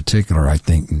Christians in particular, I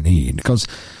think, need. Because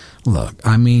look,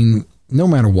 I mean, no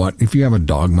matter what, if you have a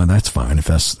dogma, that's fine, if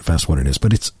that's what it is.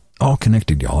 But it's all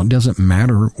connected, y'all. It doesn't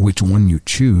matter which one you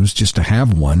choose, just to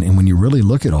have one. And when you really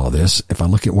look at all this, if I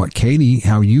look at what Katy,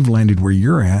 how you've landed where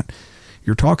you're at,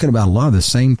 you're talking about a lot of the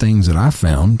same things that I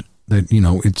found. That,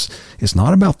 it's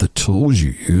not about the tools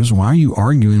you use. Why are you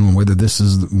arguing on whether this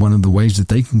is one of the ways that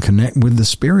they can connect with the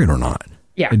spirit or not?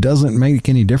 Yeah. It doesn't make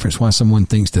any difference why someone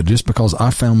thinks that just because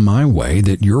I found my way,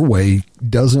 that your way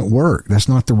doesn't work. That's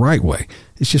not the right way.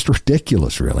 It's just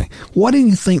ridiculous, really. What do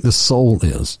you think the soul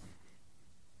is?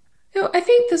 I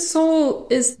think the soul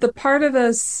is the part of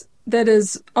us that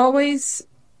is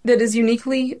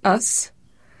uniquely us,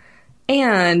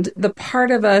 and the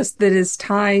part of us that is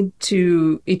tied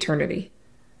to eternity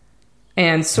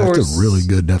and source. That's a really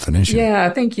good definition. Yeah,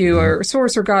 thank you. Mm-hmm. Or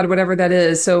source or God, whatever that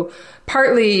is. So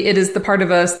partly it is the part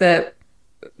of us that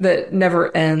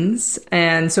never ends.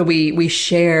 And so we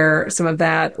share some of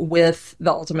that with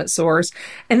the ultimate source.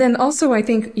 And then also I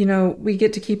think, we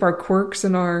get to keep our quirks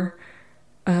and our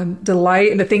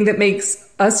delight and the thing that makes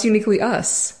us uniquely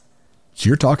us. So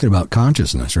you're talking about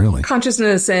consciousness, really.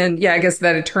 Consciousness and, yeah, I guess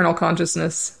that eternal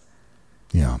consciousness.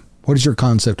 Yeah. What is your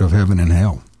concept of heaven and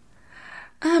hell?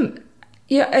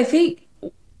 Yeah, I think,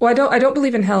 well, I don't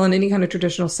believe in hell in any kind of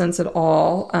traditional sense at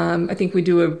all. I think we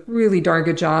do a really darn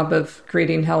good job of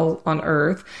creating hell on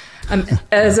earth.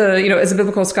 As a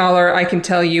biblical scholar, I can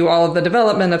tell you all of the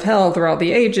development of hell throughout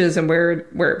the ages and where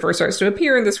it first starts to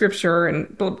appear in the scripture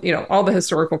and, all the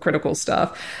historical critical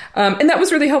stuff. And that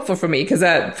was really helpful for me because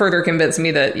that further convinced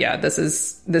me that, yeah, this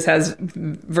has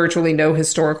virtually no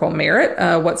historical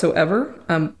merit whatsoever,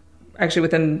 actually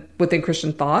within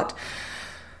Christian thought.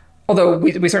 Although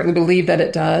we certainly believe that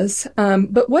it does.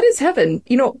 But what is heaven?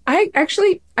 I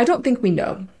don't think we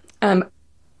know.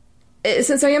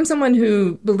 Since I am someone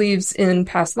who believes in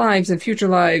past lives and future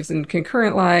lives and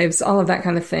concurrent lives, all of that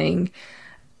kind of thing,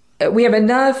 we have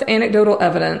enough anecdotal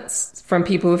evidence from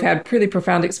people who've had pretty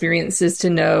profound experiences to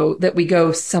know that we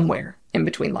go somewhere in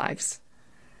between lives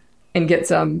and get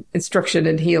some instruction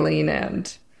and healing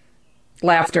and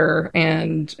laughter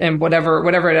and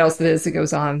whatever else it is that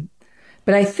goes on.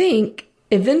 But I think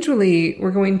eventually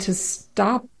we're going to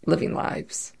stop living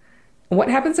lives. What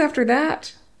happens after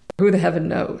that? Who the heaven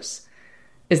knows?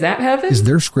 Is that heaven? Is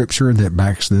there scripture that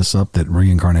backs this up, that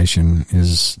reincarnation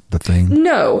is the thing?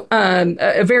 No,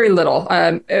 very little.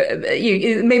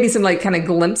 Maybe some kind of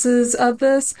glimpses of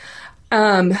this.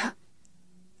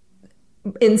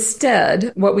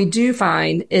 Instead, what we do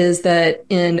find is that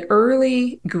in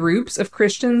early groups of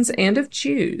Christians and of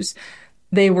Jews,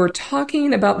 they were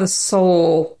talking about the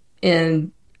soul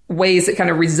in ways that kind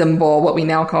of resemble what we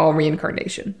now call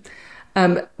reincarnation.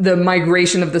 The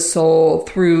migration of the soul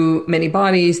through many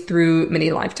bodies, through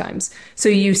many lifetimes. So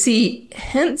you see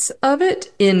hints of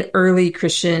it in early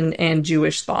Christian and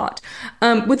Jewish thought.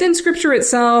 Within scripture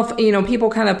itself, people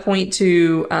kind of point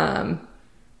to,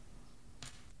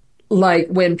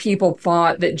 when people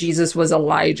thought that Jesus was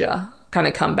Elijah, kind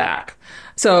of come back.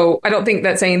 So I don't think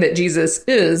that's saying that Jesus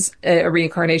is a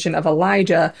reincarnation of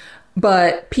Elijah,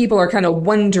 but people are kind of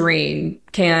wondering,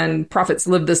 can prophets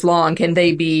live this long? Can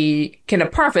a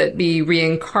prophet be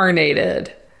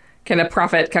reincarnated? Can a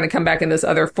prophet kind of come back in this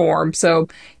other form? So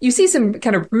you see some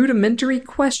kind of rudimentary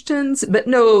questions, but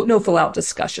no full out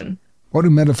discussion. What do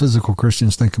metaphysical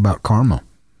Christians think about karma?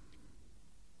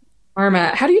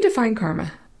 Karma. How do you define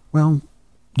karma? Well,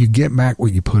 you get back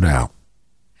what you put out.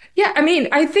 Yeah,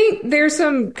 I think there's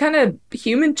some kind of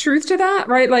human truth to that,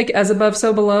 right? Like as above,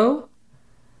 so below.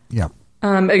 Yeah.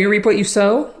 You reap what you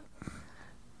sow.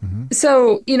 Mm-hmm.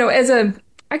 So,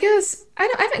 I guess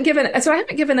I haven't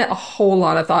given it a whole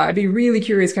lot of thought. I'd be really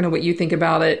curious kind of what you think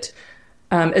about it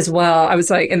as well. I was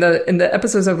like, in the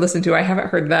episodes I've listened to, I haven't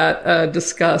heard that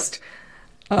discussed.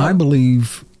 I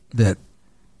believe that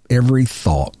every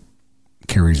thought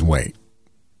carries weight.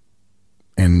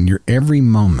 And your every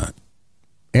moment,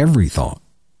 every thought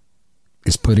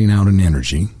is putting out an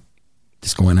energy.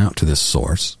 It's going out to this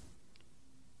source.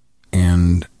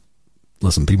 And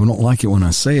listen, people don't like it when I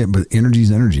say it, but energy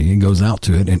is energy. It goes out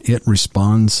to it and it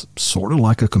responds sort of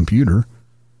like a computer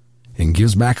and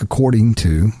gives back according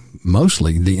to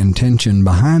mostly the intention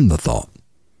behind the thought.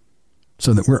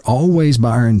 So that we're always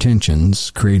by our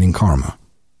intentions creating karma,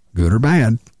 good or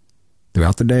bad,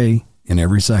 throughout the day and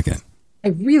every second. I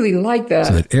really like that.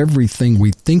 So that everything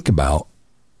we think about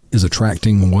is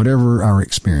attracting whatever our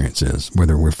experience is,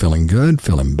 whether we're feeling good,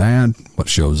 feeling bad, what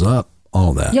shows up.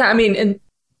 All that. Yeah, and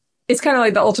it's kind of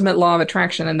like the ultimate law of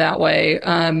attraction in that way.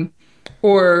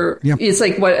 It's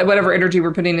like whatever energy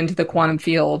we're putting into the quantum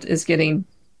field is getting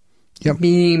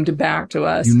beamed back to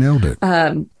us. You nailed it.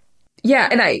 Yeah,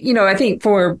 and I think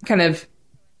for kind of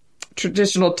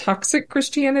traditional toxic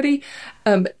Christianity,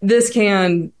 this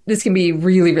can be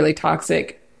really, really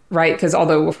toxic, right? Because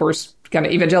although, of course, kind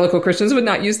of evangelical Christians would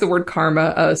not use the word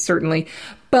karma, certainly,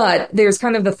 but there's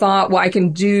kind of the thought, well, I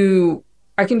can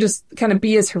just kind of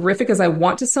be as horrific as I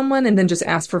want to someone and then just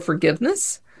ask for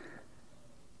forgiveness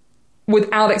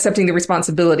without accepting the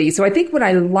responsibility. So I think what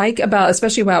I like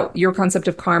especially about your concept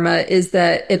of karma is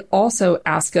that it also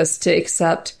asks us to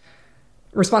accept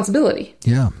responsibility.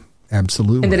 Yeah,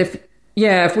 absolutely. And that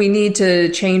if we need to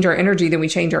change our energy, then we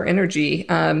change our energy.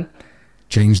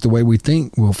 Change the way we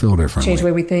think, we'll feel differently. Change the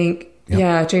way we think. Yep.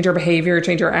 Yeah, change our behavior,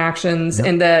 change our actions,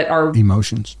 and that our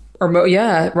emotions.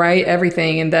 Right,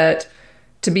 everything. And that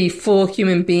to be full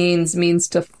human beings means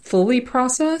to fully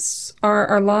process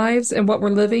our lives and what we're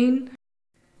living.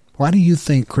 Why do you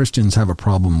think Christians have a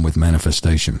problem with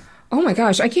manifestation? Oh my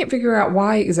gosh, I can't figure out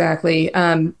why exactly.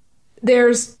 I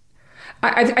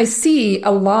see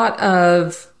a lot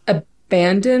of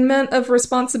abandonment of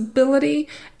responsibility,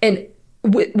 and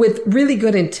with really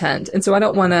good intent. And so I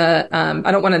don't want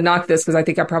to knock this because I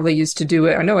think I probably used to do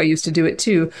it. I know I used to do it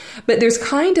too. But there's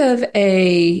kind of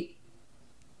a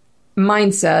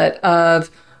mindset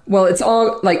of, well, it's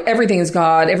all like everything is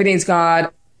God. Everything is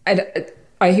God.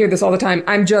 I hear this all the time.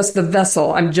 I'm just the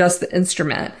vessel. I'm just the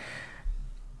instrument.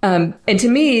 And to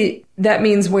me, that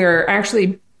means we're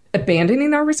actually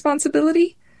abandoning our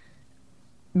responsibility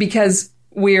because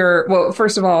well,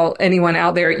 first of all, anyone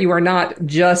out there, you are not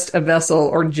just a vessel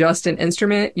or just an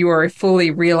instrument. You are a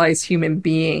fully realized human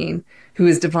being who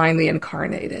is divinely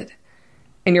incarnated,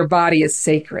 and your body is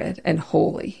sacred and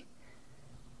holy.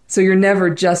 So you're never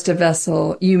just a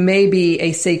vessel. You may be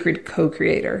a sacred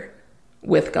co-creator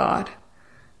with God.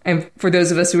 And for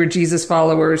those of us who are Jesus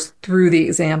followers, through the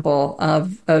example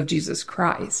of Jesus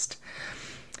Christ.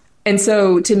 And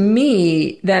so to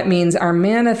me, that means our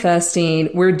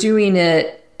manifesting, we're doing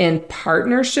it in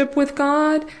partnership with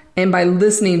God and by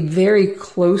listening very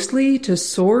closely to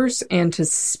source and to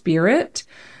spirit.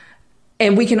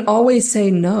 And we can always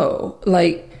say no.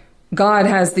 Like, God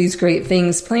has these great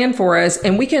things planned for us,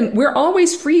 and we're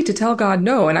always free to tell God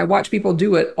no. And I watch people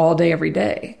do it all day, every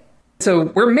day.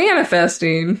 So we're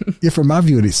manifesting. Yeah, from my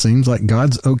view, it seems like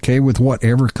God's okay with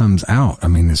whatever comes out. I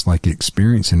mean, it's like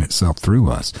experiencing itself through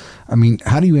us. I mean,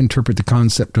 how do you interpret the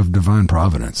concept of divine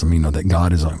providence? I mean, that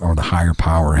God is, or the higher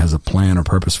power has a plan or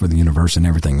purpose for the universe and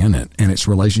everything in it, and its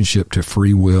relationship to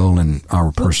free will and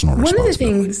our personal responsibility. One of the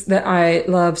things that I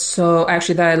love so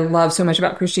much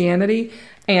about Christianity,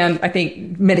 and I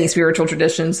think many spiritual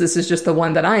traditions, this is just the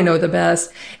one that I know the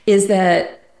best, is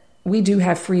that we do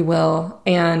have free will,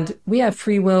 and we have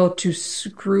free will to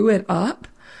screw it up.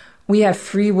 We have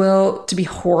free will to be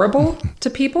horrible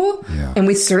to people. Yeah. And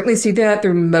we certainly see that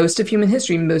through most of human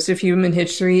history. Most of human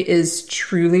history is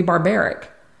truly barbaric.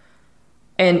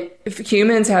 And if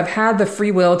humans have had the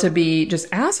free will to be just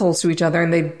assholes to each other,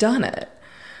 and they've done it.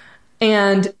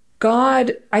 And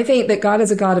God, I think that God is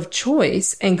a God of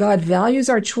choice, and God values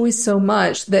our choice so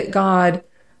much that God,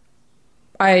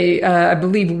 I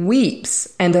believe,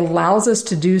 weeps and allows us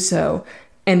to do so,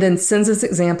 and then sends us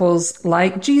examples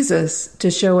like Jesus to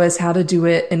show us how to do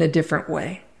it in a different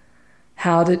way,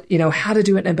 how to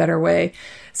do it in a better way.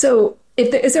 So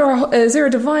is there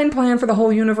a divine plan for the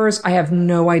whole universe? I have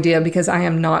no idea, because I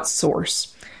am not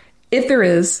source. If there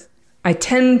is, I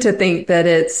tend to think that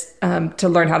it's to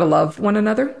learn how to love one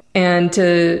another and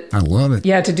to... I love it.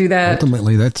 Yeah, to do that.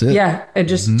 Ultimately, that's it. Yeah, and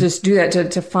just do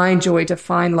that, to find joy, to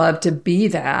find love, to be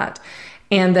that.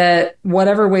 And that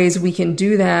whatever ways we can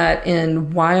do that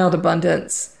in wild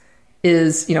abundance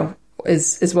is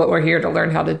what we're here to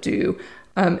learn how to do.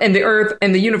 And the earth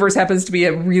and the universe happens to be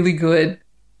a really good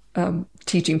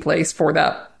teaching place for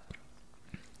that.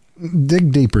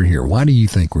 Dig deeper here. Why do you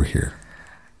think we're here?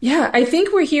 Yeah, I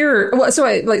think we're here. Well,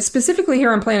 so specifically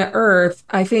here on planet Earth,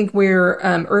 I think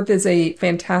Earth is a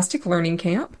fantastic learning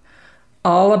camp,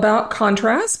 all about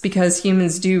contrast, because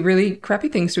humans do really crappy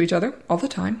things to each other all the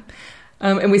time.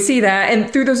 And we see that.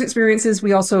 And through those experiences,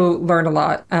 we also learn a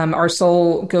lot. Our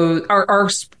soul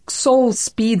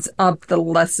speeds up the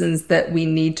lessons that we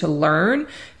need to learn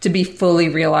to be fully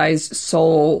realized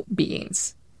soul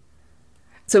beings.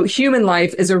 So human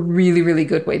life is a really, really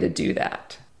good way to do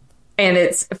that. And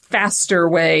it's a faster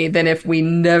way than if we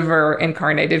never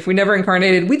incarnated. If we never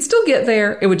incarnated, we'd still get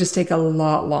there. It would just take a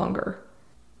lot longer.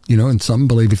 And some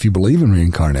believe, if you believe in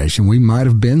reincarnation, we might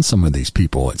have been some of these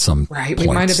people at some right. We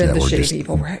might have been the shitty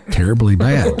people, right? Terribly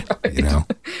bad. Right.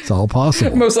 It's all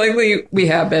possible. Most likely we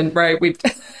have been, right?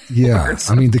 Yeah.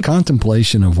 I mean, the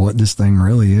contemplation of what this thing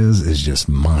really is just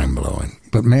mind blowing.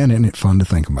 But man, isn't it fun to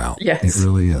think about? Yes. It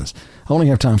really is. I only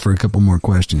have time for a couple more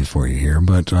questions for you here,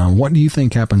 but what do you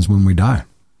think happens when we die?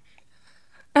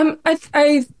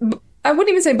 I wouldn't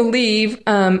even say believe.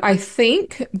 I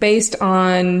think, based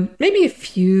on maybe a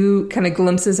few kind of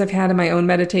glimpses I've had in my own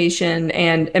meditation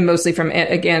and mostly from,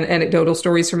 again, anecdotal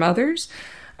stories from others,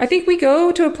 I think we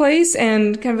go to a place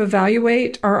and kind of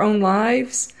evaluate our own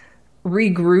lives,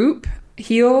 regroup,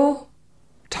 heal,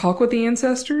 talk with the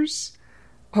ancestors,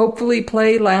 hopefully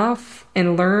play, laugh,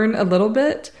 and learn a little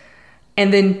bit,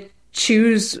 and then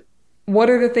choose what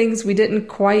are the things we didn't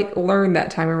quite learn that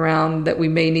time around that we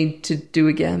may need to do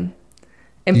again.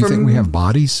 And do you think we have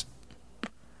bodies?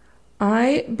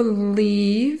 I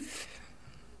believe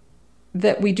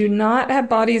that we do not have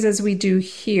bodies as we do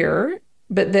here,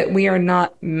 but that we are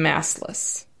not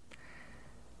massless.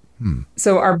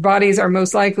 So our bodies are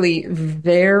most likely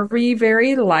very,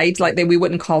 very light, like we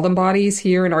wouldn't call them bodies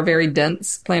here in our very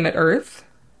dense planet Earth.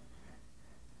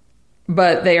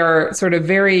 But they are sort of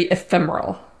very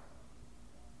ephemeral.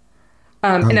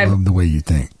 I love the way you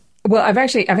think. Well, I've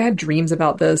had dreams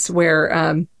about this where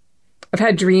I've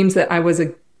had dreams that I was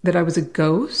a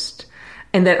ghost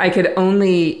and that I could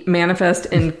only manifest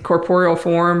in corporeal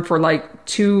form for like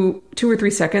two or 3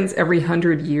 seconds every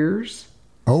 100 years.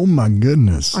 Oh my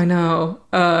goodness. I know.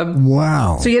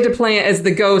 Wow. So you had to plan as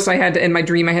the ghost. In my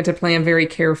dream, I had to plan very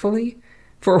carefully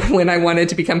for when I wanted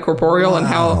to become corporeal and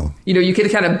how, you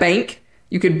could kind of bank.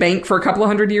 You could bank for a couple of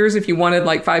 100 years if you wanted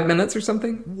like 5 minutes or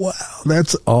something. Wow,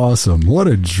 that's awesome. What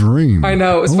a dream. I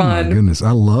know, it was fun. Oh my goodness,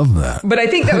 I love that. But I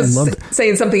think that was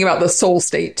saying something about the soul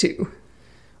state too.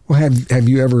 Well, have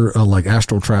you ever like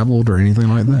astral traveled or anything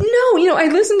like that? No, I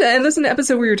listened to an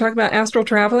episode where you were talking about astral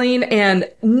traveling, and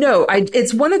no,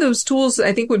 it's one of those tools that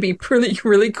I think would be really,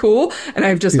 really cool, and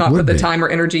I've just not put the time or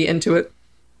energy into it.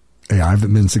 Yeah, I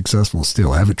haven't been successful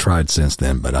still. I haven't tried since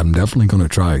then, but I'm definitely going to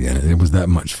try again. It was that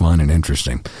much fun and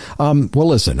interesting. Well,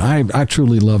 listen, I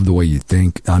truly love the way you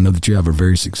think. I know that you have a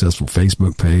very successful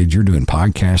Facebook page. You're doing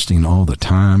podcasting all the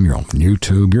time. You're on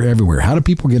YouTube. You're everywhere. How do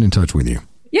people get in touch with you?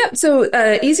 Yep. So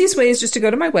easiest way is just to go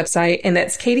to my website, and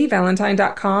that's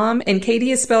katyvalentine.com. And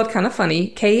Katy is spelled kind of funny,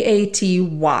 Katy.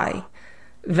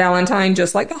 Valentine,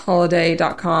 just like the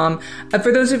holiday.com.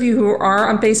 For those of you who are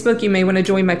on Facebook, you may want to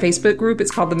join my Facebook group.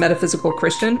 It's called the Metaphysical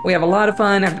Christian. We have a lot of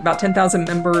fun. I have about 10,000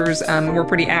 members. We're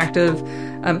pretty active,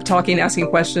 talking, asking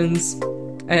questions,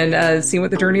 and seeing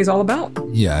what the journey is all about.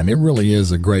 Yeah, and it really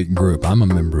is a great group. I'm a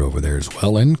member over there as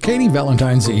well. And Katy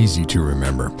Valentine's easy to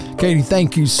remember. Katy,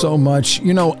 thank you so much.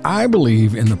 I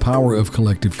believe in the power of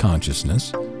collective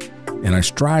consciousness, and I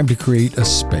strive to create a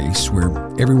space where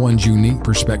everyone's unique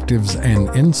perspectives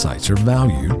and insights are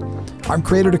valued. I've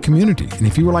created a community, and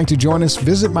if you would like to join us,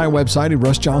 visit my website at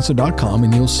russjohnson.com,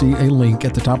 and you'll see a link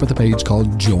at the top of the page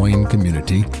called Join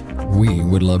Community. We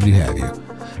would love to have you.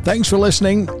 Thanks for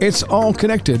listening. It's all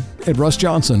connected at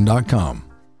russjohnson.com.